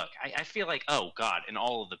 Look, I feel like, oh God, and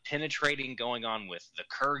all of the penetrating going on with the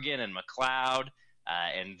Kurgan and McLeod.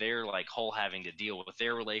 And they're like whole having to deal with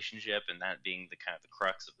their relationship, and that being the kind of the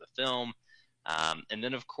crux of the film. And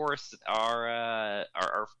then, of course, our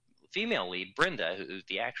female lead, Brenda, who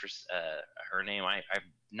the actress, her name I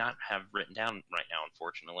not have written down right now,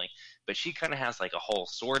 unfortunately, but she kind of has like a whole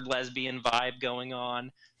sword lesbian vibe going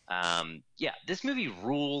on. This movie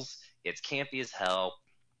rules. It's campy as hell.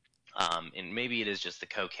 And maybe it is just the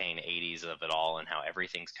cocaine 80s of it all and how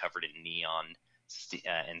everything's covered in neon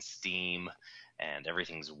and steam. And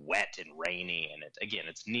everything's wet and rainy, and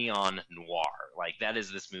it's neon noir. Like that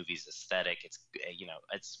is this movie's aesthetic.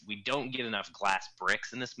 We don't get enough glass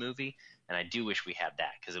bricks in this movie, and I do wish we had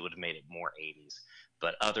that because it would have made it more 80s.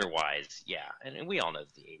 But otherwise, yeah, and we all know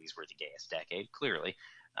that the 80s were the gayest decade, clearly.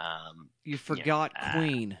 You forgot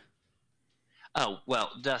Queen. Oh well,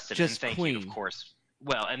 Dustin, just and thank Queen. you, of course.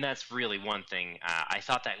 Well, and that's really one thing. I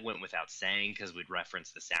thought that went without saying because we'd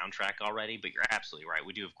referenced the soundtrack already, but you're absolutely right.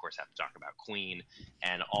 We do, of course, have to talk about Queen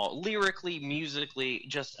and all lyrically, musically,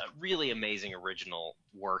 just a really amazing original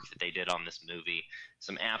work that they did on this movie.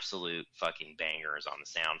 Some absolute fucking bangers on the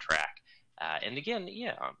soundtrack. And again,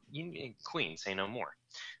 Queen, say no more.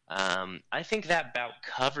 I think that about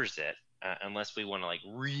covers it, unless we want to like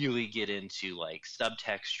really get into like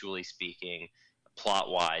subtextually speaking,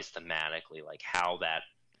 plot-wise, thematically, like how that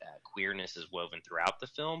queerness is woven throughout the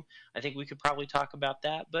film. I think we could probably talk about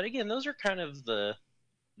that. But again, those are kind of the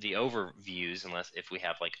overviews, unless if we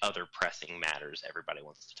have like other pressing matters everybody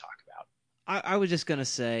wants to talk about. I was just going to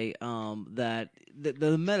say that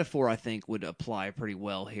the metaphor, I think, would apply pretty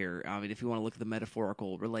well here. I mean, if you want to look at the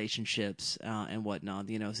metaphorical relationships and whatnot,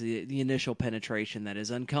 so the initial penetration that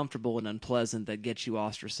is uncomfortable and unpleasant that gets you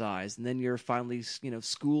ostracized. And then you're finally,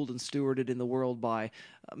 schooled and stewarded in the world by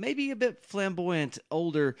maybe a bit flamboyant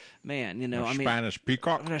older man, Spanish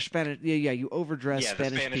peacock? You overdressed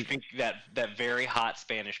Spanish peacock. That very hot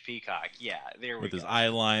Spanish peacock. Yeah, there we with go. His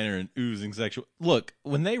eyeliner and oozing sexual. Look,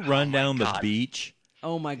 when they run down the beach.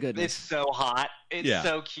 Oh my goodness! It's so hot. It's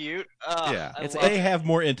so cute. They have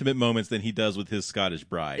more intimate moments than he does with his Scottish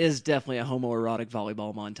bride. Is definitely a homoerotic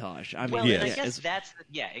volleyball montage. I mean, I guess that's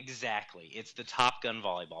exactly. It's the Top Gun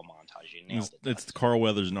volleyball montage. You nailed it. It's Carl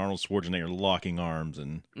Weathers and Arnold Schwarzenegger locking arms,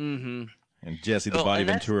 and Jesse the Body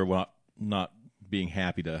Ventura not being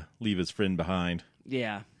happy to leave his friend behind.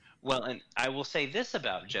 Yeah. Well, and I will say this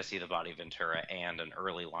about Jesse the Body Ventura and an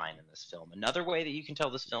early line in this film. Another way that you can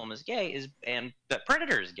tell this film is gay and that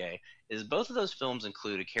Predator is gay is both of those films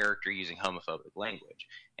include a character using homophobic language.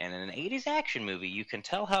 And in an 80s action movie, you can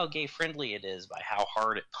tell how gay-friendly it is by how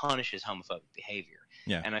hard it punishes homophobic behavior.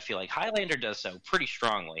 Yeah. And I feel like Highlander does so pretty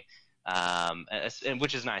strongly, and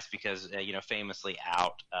which is nice because, famously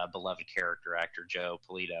beloved character actor Joe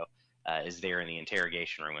Polito is there in the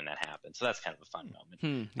interrogation room when that happens. So that's kind of a fun moment.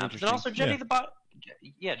 But then also Jesse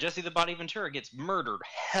the Body Ventura gets murdered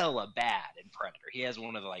hella bad in Predator. He has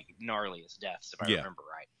one of the gnarliest deaths, if I remember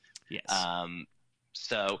right. Yes.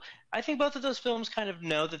 So I think both of those films kind of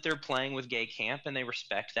know that they're playing with gay camp, and they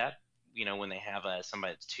respect that. When they have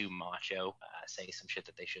somebody that's too macho say some shit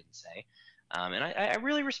that they shouldn't say. And I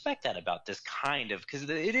really respect that about this kind of, because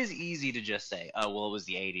it is easy to just say, oh, well, it was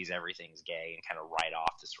the 80s, everything's gay, and kind of write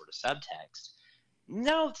off this sort of subtext.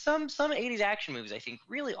 No, some 80s action movies I think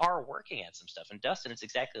really are working at some stuff. And Dustin, it's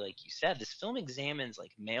exactly like you said. This film examines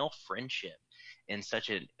like male friendship in such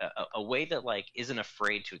a way that like isn't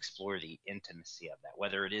afraid to explore the intimacy of that,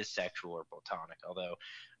 whether it is sexual or platonic. Although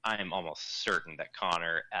I am almost certain that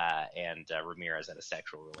Connor and Ramirez had a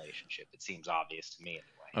sexual relationship. It seems obvious to me anyway.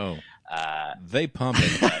 Oh, Uh, they pump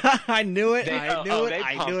it. I knew it. They- I knew oh, it. they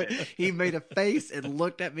I pump knew it. it. He made a face and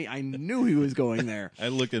looked at me. I knew he was going there. I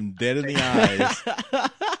looked him dead in the eyes.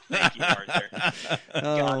 Thank you, Arthur.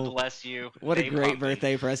 God Oh, bless you. what a They great pumping.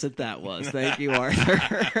 birthday present that was. Thank you,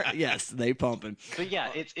 Arthur. Yes, they pumping. But yeah,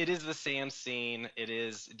 it is the Sam scene. It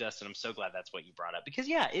is Dustin. I'm so glad that's what you brought up because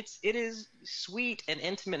yeah, it is sweet and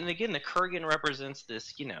intimate. And again, the Kurgan represents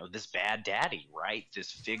this this bad daddy, right?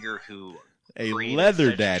 This figure who A created leather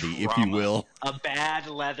such daddy, if you trauma. will. A bad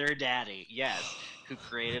leather daddy, yes, who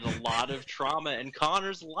created a lot of trauma in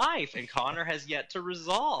Connor's life, and Connor has yet to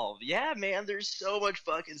resolve. Yeah, man, there's so much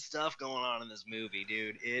fucking stuff going on in this movie,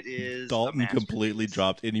 dude. It is a Dalton completely masterpiece.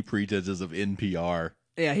 dropped any pretenses of NPR.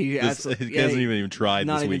 Yeah, he He absolutely hasn't even tried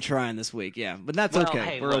not this even week. trying this week. Yeah, but that's Well, okay.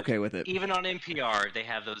 hey, We're look, okay with it. Even on NPR, they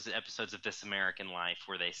have those episodes of This American Life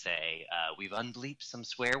where they say, we've unbleeped some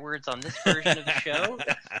swear words on this version of the show.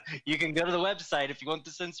 You can go to the website if you want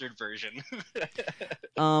the censored version.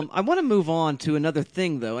 I want to move on to another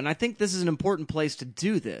thing, though, and I think this is an important place to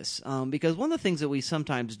do this because one of the things that we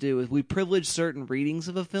sometimes do is we privilege certain readings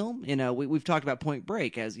of a film. We've talked about Point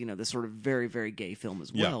Break as this sort of very, very gay film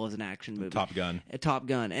as Yeah. well as an action movie. Top Gun. Top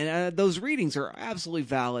Gun. And those readings are absolutely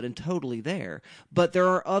valid and totally there. But there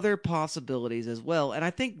are other possibilities as well. And I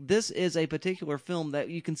think this is a particular film that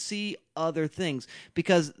you can see other things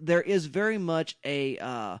because there is very much a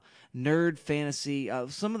nerd fantasy.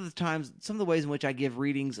 Some of the ways in which I give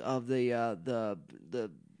readings of the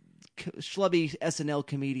schlubby SNL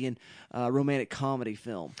comedian romantic comedy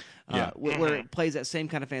film, Yeah. where it plays that same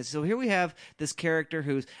kind of fantasy. So here we have this character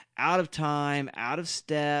who's out of time, out of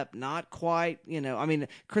step, not quite, I mean,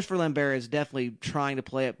 Christopher Lambert is definitely trying to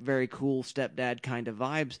play up very cool stepdad kind of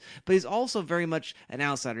vibes, but he's also very much an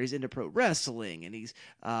outsider. He's into pro wrestling, and he's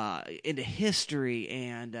into history,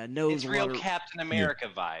 and knows It's a real lot of- Captain America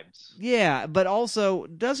vibes. yeah, but also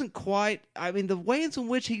doesn't quite. I mean, the ways in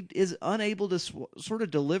which he is unable to sort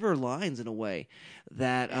of deliver lines in a way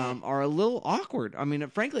that are a little awkward. I mean,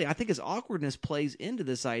 frankly, I think his awkwardness plays into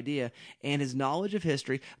this idea and his knowledge of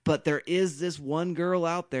history. But there is this one girl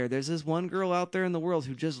out there. There's this one girl out there in the world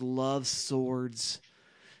who just loves swords,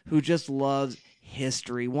 who just loves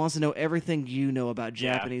history, wants to know everything you know about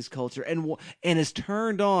Japanese culture, and is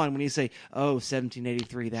turned on when you say, "Oh,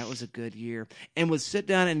 1783, that was a good year," and would sit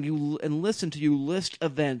down and listen to you list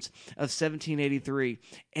events of 1783,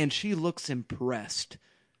 and she looks impressed.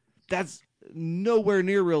 That's nowhere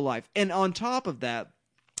near real life. And on top of that,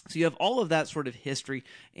 so you have all of that sort of history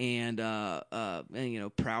and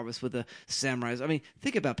prowess with the samurais. I mean,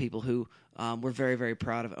 think about people who were very, very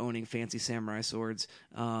proud of owning fancy samurai swords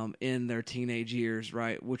in their teenage years,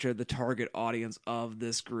 right? Which are the target audience of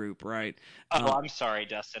this group, right? Oh, I'm sorry,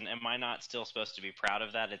 Dustin. Am I not still supposed to be proud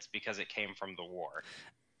of that? It's because it came from the war.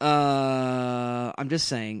 I'm just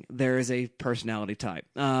saying there is a personality type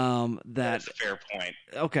that. That's a fair point.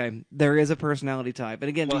 Okay, there is a personality type, and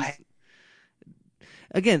again, Well,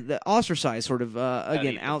 the ostracized sort of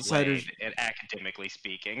Studied the outsiders. blade, and academically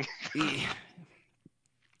speaking.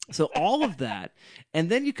 So all of that, and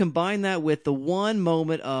then you combine that with the one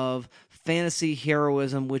moment of fantasy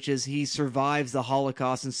heroism, which is he survives the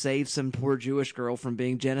Holocaust and saves some poor Jewish girl from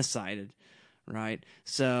being genocided, right?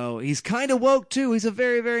 So he's kind of woke too. He's a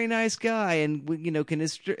very, very nice guy, and can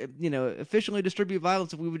efficiently distribute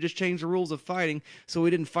violence if we would just change the rules of fighting, so we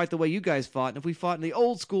didn't fight the way you guys fought. And if we fought in the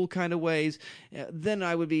old school kind of ways, then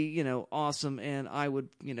I would be awesome, and I would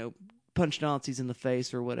punch Nazis in the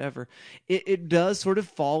face or whatever. It does sort of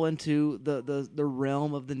fall into the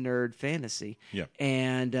realm of the nerd fantasy. Yeah.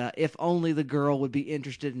 And if only the girl would be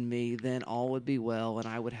interested in me, then all would be well, and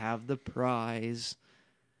I would have the prize.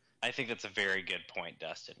 I think that's a very good point,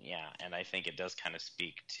 Dustin. Yeah, and I think it does kind of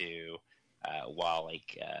speak to while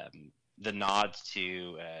the nods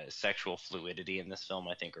to sexual fluidity in this film,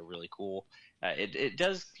 I think, are really cool. It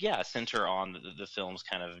does, center on the film's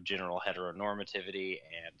kind of general heteronormativity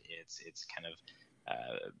and its kind of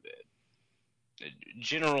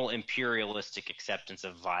general imperialistic acceptance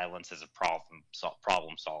of violence as a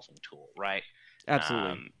problem-solving tool, right?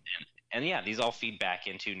 Absolutely. And yeah, these all feed back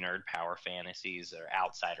into nerd power fantasies or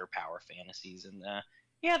outsider power fantasies, and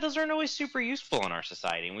those aren't always super useful in our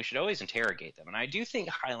society, and we should always interrogate them. And I do think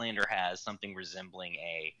Highlander has something resembling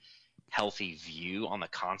a healthy view on the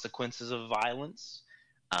consequences of violence.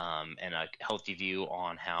 and a healthy view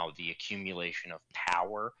on how the accumulation of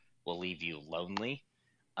power will leave you lonely.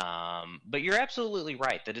 But you're absolutely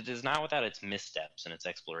right that it is not without its missteps and its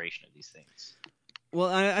exploration of these things. Well,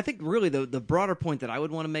 I think really the broader point that I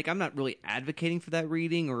would want to make, I'm not really advocating for that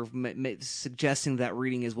reading or suggesting that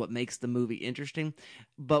reading is what makes the movie interesting.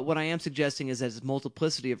 But what I am suggesting is that it's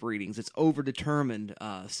multiplicity of readings. It's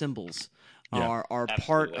overdetermined symbols are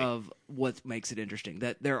part absolutely. of what makes it interesting.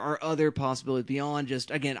 That there are other possibilities beyond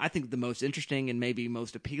just, again, I think the most interesting and maybe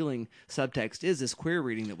most appealing subtext is this queer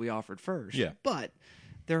reading that we offered first. Yeah. But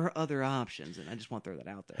there are other options, and I just want to throw that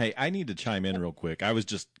out there. Hey, I need to chime in real quick. I was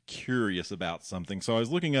just curious about something. So I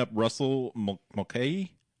was looking up Russell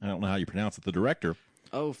Mulcahy. I don't know how you pronounce it, the director.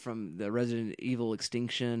 Oh, from the Resident Evil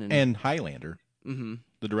Extinction And Highlander. Mm-hmm.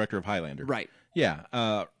 The director of Highlander. Right.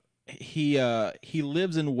 Yeah. He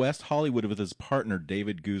lives in West Hollywood with his partner,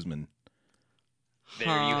 David Guzman. There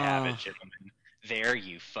you have it, gentlemen. There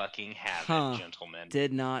you fucking have it, gentlemen.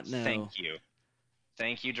 Did not know. Thank you.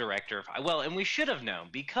 Thank you, director. Well, and we should have known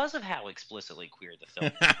because of how explicitly queer the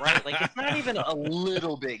film is, right? Like, it's not even a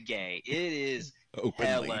little bit gay. It is Openly.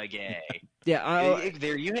 hella gay. Yeah,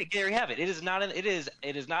 There you have it. It is not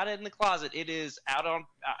not in the closet. It is out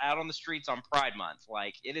on the streets on Pride Month.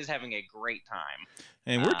 Like, it is having a great time.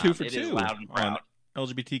 And we're 2 for it 2 is loud and proud. on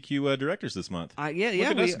LGBTQ directors this month. yeah, Look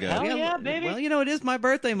at us go. Hell yeah, baby. Well, it is my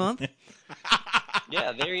birthday month.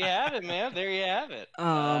 Yeah, there you have it, man. There you have it.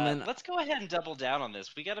 And let's go ahead and double down on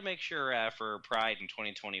this. We got to make sure for Pride in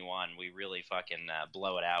 2021, we really fucking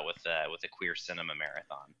blow it out with a queer cinema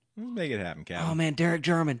marathon. Make it happen, Cal. oh man, Derek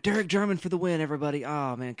German for the win, everybody.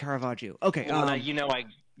 Oh man, Caravaggio. Okay, Well, I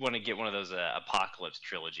want to get one of those Apocalypse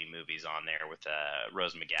trilogy movies on there with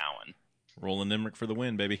Rose McGowan. Roland Emmerich for the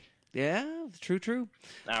win, baby. yeah, true.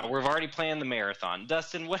 We've already planned the marathon.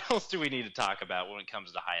 Dustin, what else do we need to talk about when it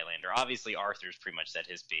comes to Highlander? Obviously, Arthur's pretty much said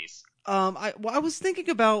his piece. I was thinking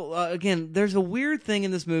about again. There's a weird thing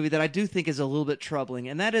in this movie that I do think is a little bit troubling,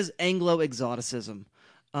 and that is Anglo exoticism.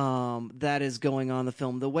 That is going on in the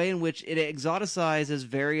film. The way in which it exoticizes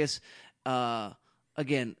various,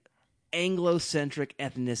 again, Anglo-centric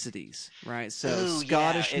ethnicities, right? So Ooh,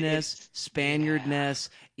 Scottishness, Spaniardness,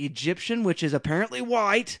 Egyptian, which is apparently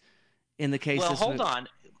white in the case. Well, hold on.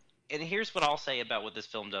 And here's what I'll say about what this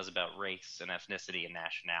film does about race and ethnicity and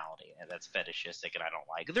nationality, and that's fetishistic and I don't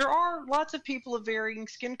like. There are lots of people of varying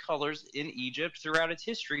skin colors in Egypt throughout its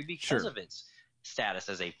history because of its status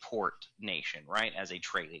as a port nation, right? As a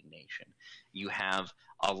trading nation. You have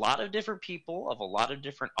a lot of different people of a lot of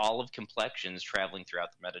different olive complexions traveling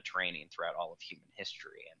throughout the Mediterranean throughout all of human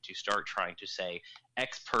history. And to start trying to say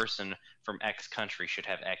X person from X country should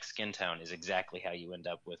have X skin tone is exactly how you end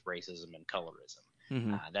up with racism and colorism.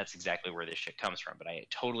 Mm-hmm. That's exactly where this shit comes from. But I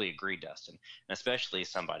totally agree, Dustin, and especially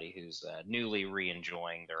somebody who's newly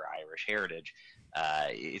re-enjoying their Irish heritage.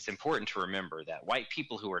 It's important to remember that white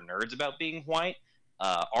people who are nerds about being white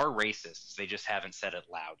are racists. They just haven't said it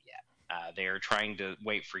loud yet. They're trying to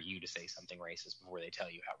wait for you to say something racist before they tell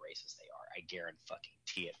you how racist they are. I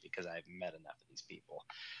guarantee it because I've met enough of these people.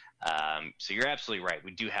 So you're absolutely right.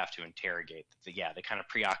 We do have to interrogate the kind of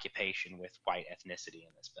preoccupation with white ethnicity in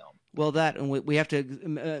this film. Well, that and we have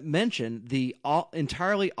to mention the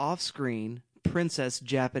entirely off-screen princess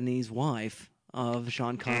Japanese wife of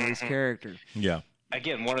Sean Connery's character. Yeah.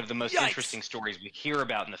 Again, one of the most interesting stories we hear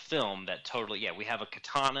about in the film that totally, we have a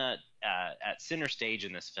katana at center stage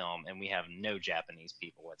in this film, and we have no Japanese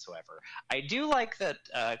people whatsoever. I do like that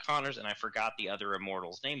Connors, and I forgot the other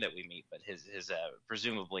immortal's name that we meet, but his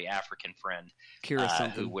presumably African friend, Kira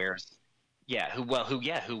something. who wears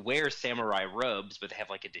samurai robes, but they have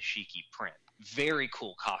like a dashiki print. Very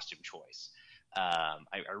cool costume choice. I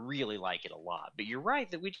really like it a lot. But you're right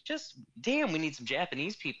that we need some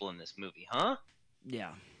Japanese people in this movie, huh?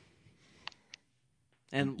 Yeah.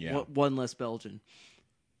 And Yeah. one less Belgian.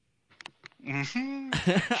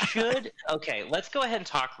 Okay, let's go ahead and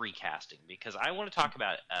talk recasting because I want to talk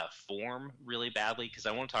about form really badly because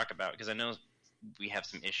I know we have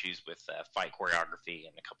some issues with fight choreography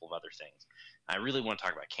and a couple of other things. I really want to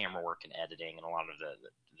talk about camera work and editing and a lot of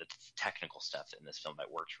the technical stuff in this film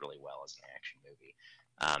that works really well as an action movie.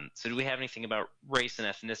 So do we have anything about race and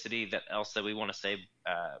ethnicity that we want to say?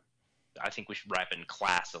 I think we should wrap in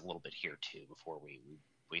class a little bit here too before we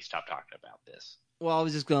stop talking about this. Well, I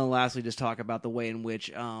was just going to lastly just talk about the way in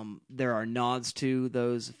which there are nods to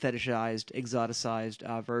those fetishized,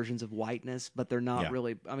 exoticized versions of whiteness, but they're not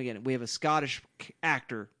really. I mean, again, we have a Scottish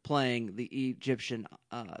actor playing the Egyptian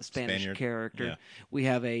Spanish Spaniard. character. Yeah. We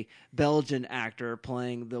have a Belgian actor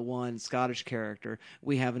playing the one Scottish character.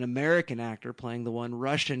 We have an American actor playing the one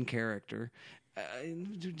Russian character.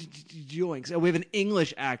 Joinks. We have an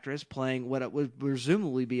English actress playing what would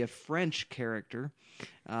presumably be a French character.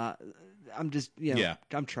 I'm just,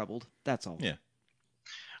 I'm troubled. That's all. Yeah.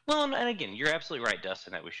 Well, and again, you're absolutely right,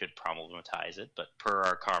 Dustin, that we should problematize it. But per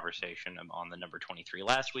our conversation on the number 23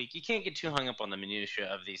 last week, you can't get too hung up on the minutia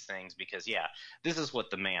of these things because, this is what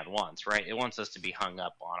the man wants, right? It wants us to be hung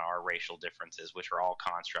up on our racial differences, which are all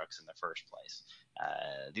constructs in the first place.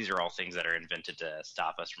 These are all things that are invented to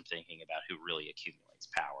stop us from thinking about who really accumulates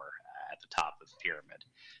power at the top of the pyramid,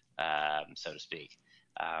 so to speak.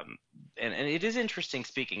 And it is interesting.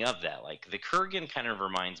 Speaking of that, like the Kurgan kind of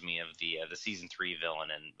reminds me of the season 3 villain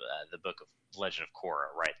in the book of Legend of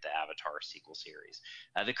Korra, right? The Avatar sequel series.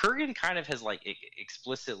 The Kurgan kind of has like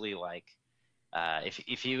explicitly like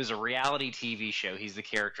if he was a reality TV show, he's the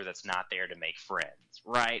character that's not there to make friends,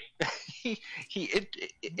 right?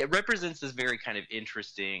 It represents this very kind of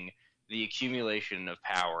interesting the accumulation of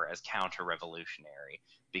power as counter-revolutionary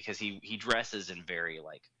because he dresses in very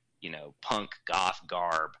like punk goth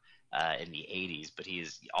garb in the 80s, but he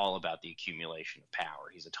is all about the accumulation of power.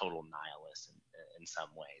 He's a total nihilist in some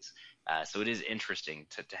ways. So it is interesting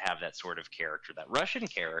to have that sort of character, that Russian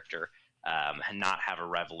character, and not have a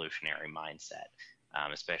revolutionary mindset,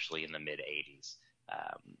 especially in the mid 80s.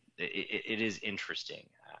 It is interesting,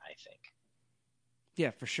 I think.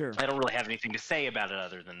 Yeah, for sure. I don't really have anything to say about it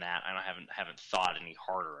other than that. I haven't thought any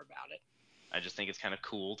harder about it. I just think it's kind of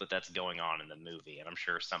cool that that's going on in the movie, and I'm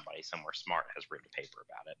sure somebody somewhere smart has written a paper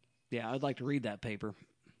about it. Yeah, I'd like to read that paper.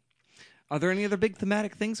 Are there any other big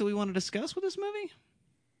thematic things that we want to discuss with this movie?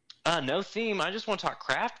 No theme. I just want to talk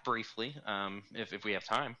craft briefly, if we have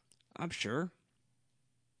time. I'm sure.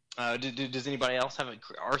 Does anybody else have it?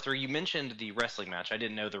 Arthur, you mentioned the wrestling match. I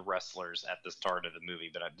didn't know the wrestlers at the start of the movie,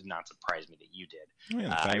 but it did not surprise me that you did. Oh, yeah,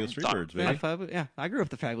 the Fabulous Freebirds, baby. Yeah, I grew up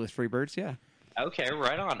the Fabulous Freebirds, yeah. Okay,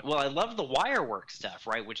 right on. Well, I love the wire work stuff,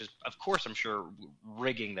 right? Which is, of course, I'm sure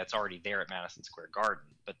rigging that's already there at Madison Square Garden.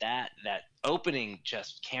 But that opening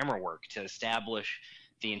just camera work to establish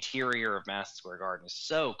the interior of Madison Square Garden is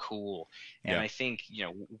so cool. And I think,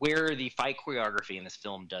 where the fight choreography in this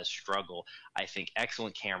film does struggle, I think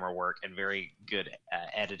excellent camera work and very good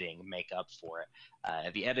editing make up for it.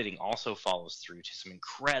 The editing also follows through to some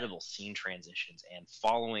incredible scene transitions and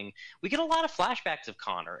we get a lot of flashbacks of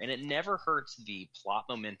Connor, and it never hurts the plot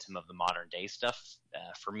momentum of the modern day stuff,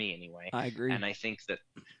 for me anyway. I agree. And I think that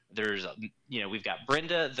there's, we've got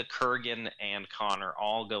Brenda, the Kurgan, and Connor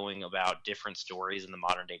all going about different stories in the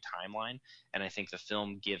modern day timeline. And I think the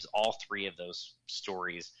film gives all three of those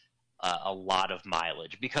stories a lot of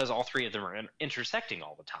mileage because all three of them are intersecting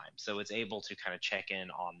all the time. So it's able to kind of check in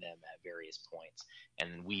on them at various points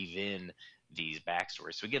and then weave in these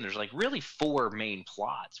backstories. So again, there's like really 4 main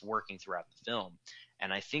plots working throughout the film.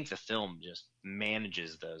 And I think the film just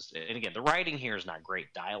manages those. And again, the writing here is not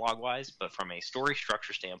great dialogue-wise, but from a story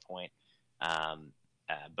structure standpoint,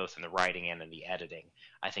 both in the writing and in the editing,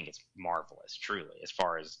 I think it's marvelous, truly. As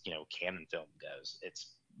far as, canon film goes,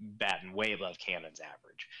 it's batting way above canon's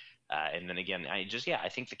average. And then again, I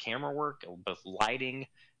think the camera work, both lighting,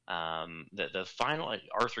 the final,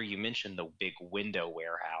 Arthur, you mentioned the big window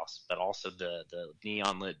warehouse, but also the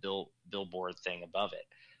neon lit billboard thing above it.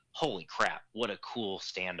 Holy crap, what a cool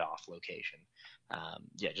standoff location.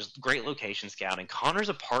 Just great location scouting. Connor's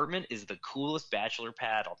apartment is the coolest bachelor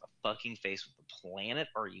pad on the fucking face of the planet.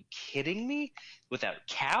 Are you kidding me? With that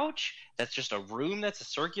couch, that's just a room that's a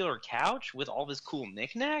circular couch with all this cool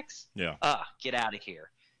knickknacks? Yeah. Get out of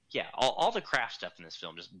here. Yeah, all the craft stuff in this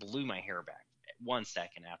film just blew my hair back 1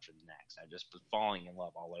 second after the next. I just was falling in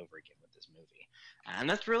love all over again with this movie. And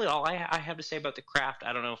that's really all I have to say about the craft.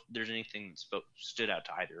 I don't know if there's anything that stood out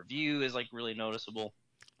to either of you as like really noticeable.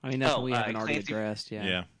 I mean, that's what we haven't already addressed.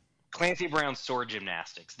 Yeah. Clancy Brown's sword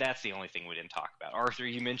gymnastics. That's the only thing we didn't talk about. Arthur,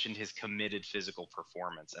 you mentioned his committed physical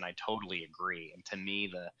performance, and I totally agree. And to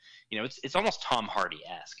me, it's almost Tom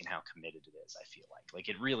Hardy-esque in how committed it is, I feel like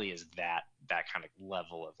it really is that kind of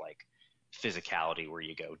level of like physicality where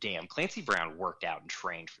you go, damn, Clancy Brown worked out and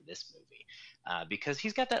trained for this movie. Because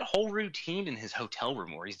he's got that whole routine in his hotel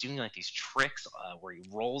room where he's doing like these tricks where he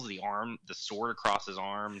rolls the sword across his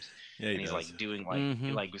arms, and he's like doing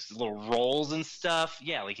like little rolls and stuff.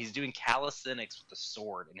 Yeah, like he's doing calisthenics with the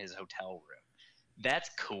sword in his hotel room. That's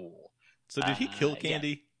cool. So did he kill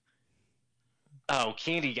Candy? Yeah. Oh,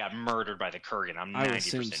 Candy got murdered by the Kurgan. I'm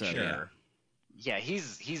 90% sure. Yeah. Yeah,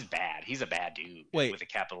 he's bad. He's a bad dude with a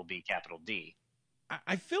capital B, capital D.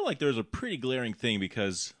 I feel like there's a pretty glaring thing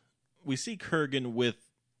because we see Kurgan with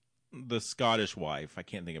the Scottish wife. I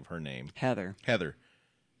can't think of her name. Heather.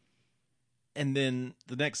 And then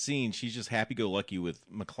the next scene, she's just happy-go-lucky with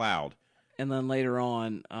McLeod. And then later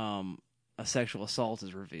on, a sexual assault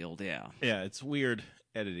is revealed. Yeah, Yeah, it's weird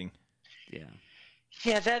editing. yeah.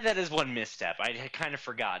 Yeah, that is one misstep. I had kind of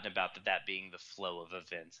forgotten about that being the flow of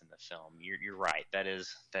events in the film. You're right. That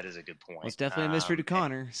is a good point. Well, it's definitely a mystery to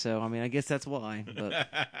Connor. So I mean, I guess that's why. But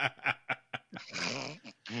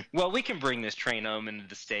Well, we can bring this train home into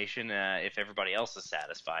the station if everybody else is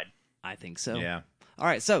satisfied. I think so. Yeah. All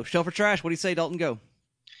right. So Shelf or Trash? What do you say, Dalton? Go.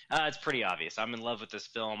 It's pretty obvious. I'm in love with this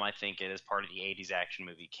film. I think it is part of the 80s action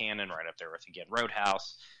movie canon, right up there with, again,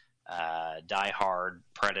 Roadhouse, Die Hard,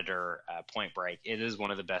 Predator, Point Break. It is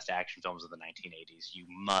one of the best action films of the 1980s. You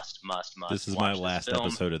must This is my last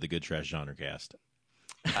episode of the Good Trash Genre Cast.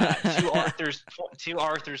 To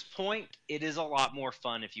Arthur's point, it is a lot more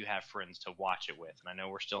fun if you have friends to watch it with. And I know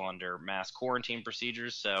we're still under mass quarantine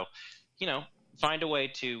procedures, so, find a way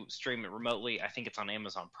to stream it remotely. I think it's on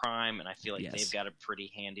Amazon Prime, and I feel like they've got a pretty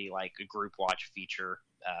handy a group watch feature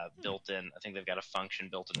built in. I think they've got a function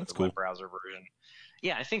built into the web browser version.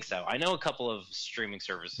 Yeah, I think so. I know a couple of streaming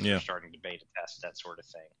services are starting to beta test that sort of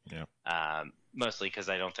thing. Yeah. Mostly because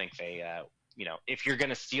I don't think they, if you're going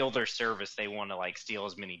to steal their service, they want to steal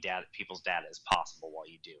as many people's data as possible while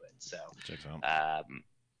you do it. So, checks out.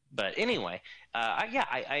 But anyway,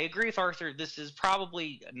 I agree with Arthur. This is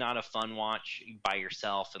probably not a fun watch by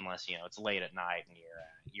yourself unless it's late at night and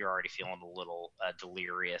you're already feeling a little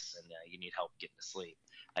delirious and you need help getting to sleep.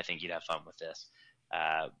 I think you'd have fun with this.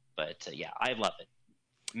 But I love it.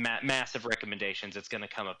 Massive recommendations. It's going to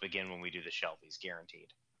come up again when we do the Shelby's, guaranteed.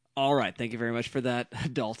 All right. Thank you very much for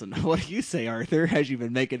that, Dalton. What do you say, Arthur? As you've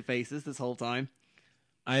been making faces this whole time.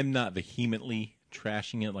 I'm not vehemently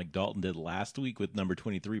trashing it like Dalton did last week with number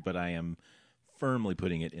 23, but I am firmly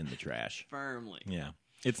putting it in the trash. Firmly. Yeah.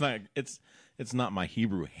 It's not my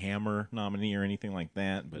Hebrew Hammer nominee or anything like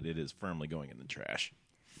that, but it is firmly going in the trash.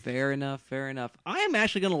 Fair enough. I am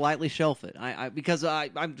actually going to lightly shelf it because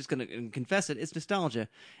I'm just going to confess it. It's nostalgia,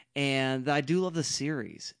 and I do love the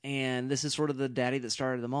series, and this is sort of the daddy that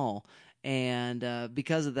started them all. And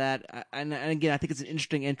because of that, and again, I think it's an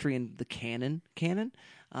interesting entry in the canon.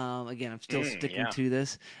 Again, I'm still sticking to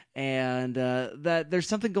this, and that there's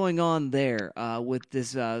something going on there with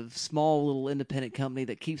this small little independent company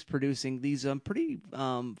that keeps producing these pretty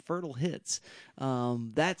fertile hits.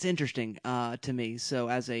 That's interesting to me. So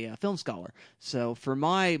as a film scholar, so for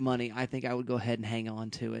my money, I think I would go ahead and hang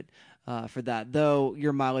on to it. For that, though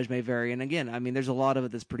your mileage may vary, and again, I mean, there's a lot of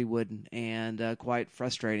it that's pretty wooden and quite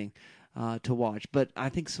frustrating to watch. But I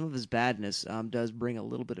think some of his badness does bring a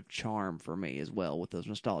little bit of charm for me as well with those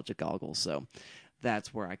nostalgic goggles. So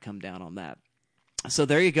that's where I come down on that. So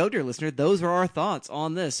there you go, dear listener. Those are our thoughts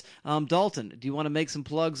on this. Dalton, do you want to make some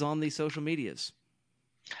plugs on the social medias?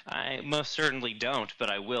 I most certainly don't,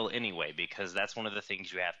 but I will anyway, because that's one of the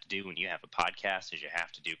things you have to do when you have a podcast is you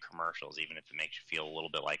have to do commercials, even if it makes you feel a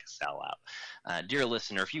little bit like a sellout. Dear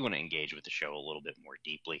listener, if you want to engage with the show a little bit more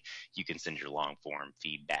deeply, you can send your long-form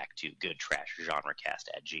feedback to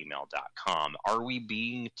goodtrashgenrecast@gmail.com. Are we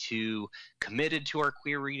being too committed to our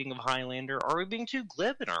queer reading of Highlander? Are we being too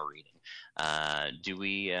glib in our reading? Do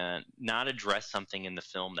we not address something in the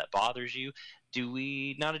film that bothers you? Do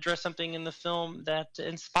we not address something in the film that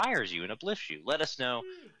inspires you and uplifts you? Let us know.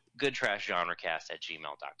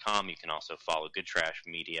 GoodTrashGenreCast@gmail.com. You can also follow Good Trash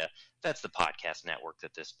Media. That's the podcast network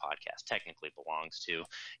that this podcast technically belongs to.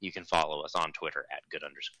 You can follow us on Twitter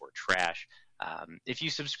 @good_trash. If you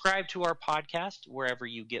subscribe to our podcast, wherever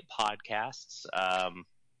you get podcasts,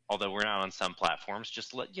 although we're not on some platforms,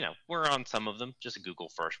 just we're on some of them. Just Google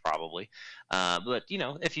first, probably. But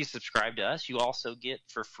if you subscribe to us, you also get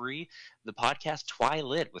for free the podcast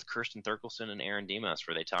Twilit with Kirsten Thurkelson and Aaron Demos,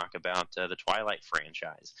 where they talk about the Twilight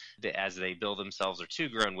franchise as they bill themselves are two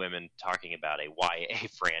grown women talking about a YA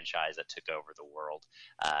franchise that took over the world.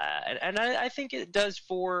 And I think it does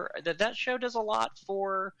that show does a lot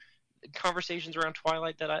for conversations around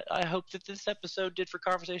Twilight that I hope that this episode did for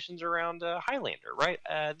conversations around Highlander, right?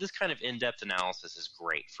 This kind of in-depth analysis is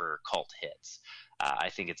great for cult hits. I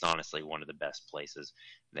think it's honestly one of the best places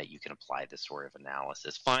that you can apply this sort of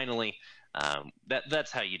analysis. Finally,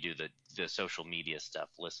 that's how you do the social media stuff,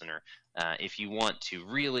 listener. If you want to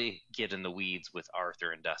really get in the weeds with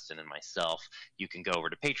Arthur and Dustin and myself, you can go over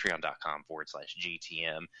to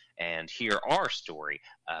patreon.com/GTM and hear our story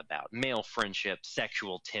about male friendship,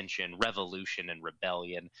 sexual tension, revolution and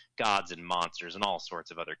rebellion, gods and monsters, and all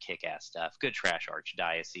sorts of other kick-ass stuff. Good Trash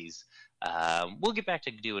Archdiocese. We'll get back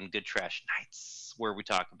to doing Good Trash Nights, where we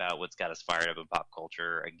talk about what's got us fired up in pop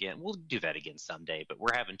culture again. We'll do that again someday, but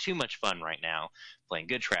we're having too much fun right now playing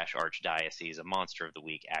Good Trash Archdiocese, a Monster of the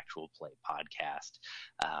Week actual play podcast.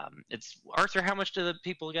 It's Arthur, how much do the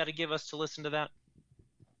people got to give us to listen to that?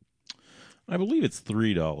 I believe it's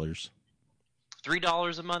 $3.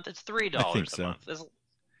 $3 a month. It's $3 I think a so. month.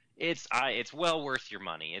 It's well worth your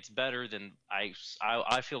money. It's better than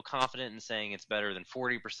I feel confident in saying it's better than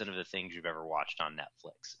 40% of the things you've ever watched on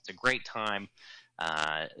Netflix. It's a great time.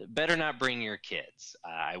 Better not bring your kids.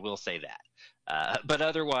 I will say that. But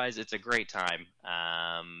otherwise, it's a great time.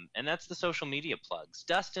 And that's the social media plugs.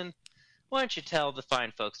 Dustin, why don't you tell the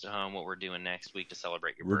fine folks at home what we're doing next week to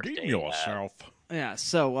celebrate your Redeem birthday? yourself. Yeah,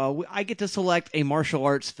 so I get to select a martial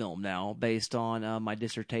arts film now based on my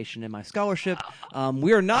dissertation and my scholarship.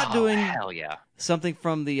 We are not doing Hell yeah. something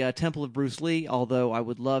from the Temple of Bruce Lee, although I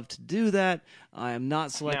would love to do that. I am not Now,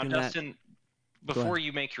 selecting that. Dustin, before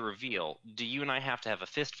you make your reveal, do you and I have to have a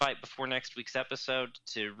fist fight before next week's episode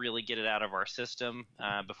to really get it out of our system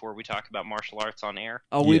before we talk about martial arts on air?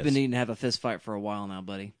 Oh, we've Yes. been needing to have a fist fight for a while now,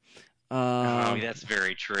 buddy. Oh, that's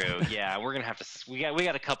very true. Yeah, we're gonna have to. We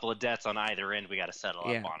got a couple of debts on either end. We got to settle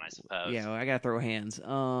Yeah. up on, I suppose. Yeah, I gotta throw hands,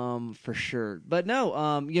 for sure. But no,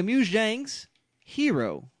 Yamu Zhang's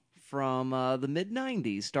Hero from the mid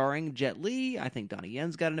 '90s, starring Jet Li. I think Donnie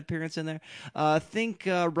Yen's got an appearance in there. Think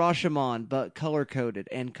Rashomon, but color coded,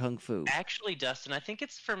 and Kung Fu. Actually, Dustin, I think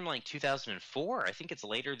it's from like 2004. I think it's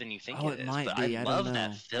later than you think Oh, it it is. might But be. I I don't love know.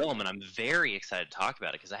 that film, and I'm very excited to talk about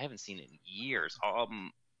it because I haven't seen it in years.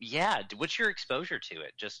 Yeah, what's your exposure to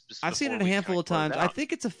it? Just I've seen before it a we handful kinda of close times. I out.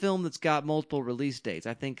 think it's a film that's got multiple release dates.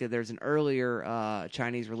 I think there's an earlier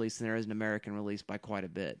Chinese release than there is an American release by quite a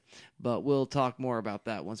bit. But we'll talk more about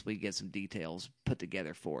that once we get some details put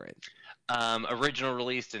together for it. Original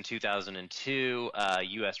released in 2002,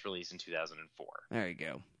 U.S. released in 2004. There you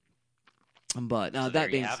go. But So that there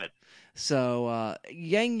you being have it. so,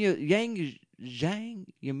 Yamu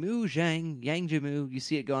Jimu. You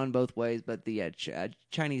see it going both ways, but the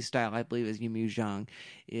Chinese style, I believe, is Yamu Zhang,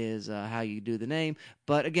 is how you do the name.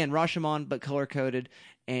 But again, Rashomon, but color coded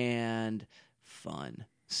and fun.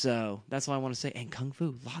 So that's all I want to say. And Kung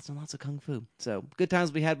Fu, lots and lots of Kung Fu. So good times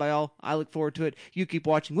to be had by all. I look forward to it. You keep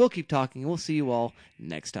watching. We'll keep talking. And we'll see you all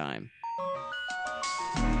next time.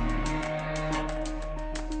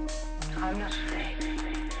 I'm not afraid.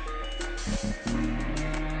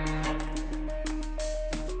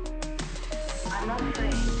 I'm not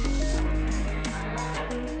afraid.